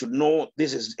so you should know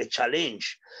this is a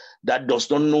challenge that does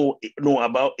not know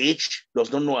about age,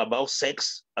 does not know about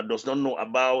sex, and does not know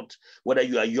about whether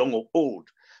you are young or old.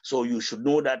 So you should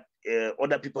know that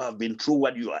other people have been through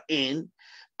what you are in.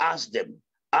 Ask them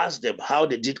how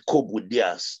they did cope with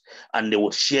theirs, and they will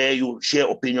share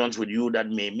opinions with you that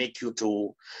may make you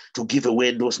to give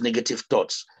away those negative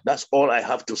thoughts. That's all I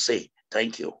have to say.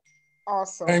 Thank you.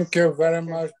 Awesome. Thank you very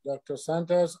much, Dr.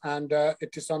 Santos. And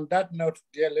it is on that note,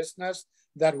 dear listeners,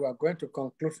 that we are going to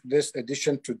conclude this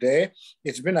edition today.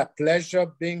 It's been a pleasure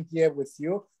being here with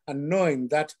you, and knowing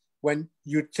that when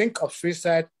you think of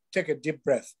suicide, take a deep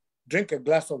breath, drink a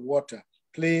glass of water.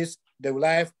 Please, the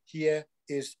life here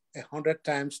is 100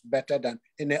 times better than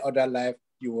any other life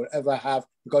you will ever have,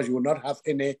 because you will not have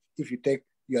any if you take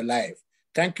your life.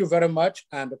 Thank you very much,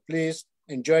 and please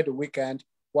enjoy the weekend,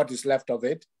 what is left of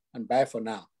it, and bye for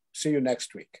now. See you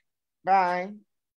next week. Bye.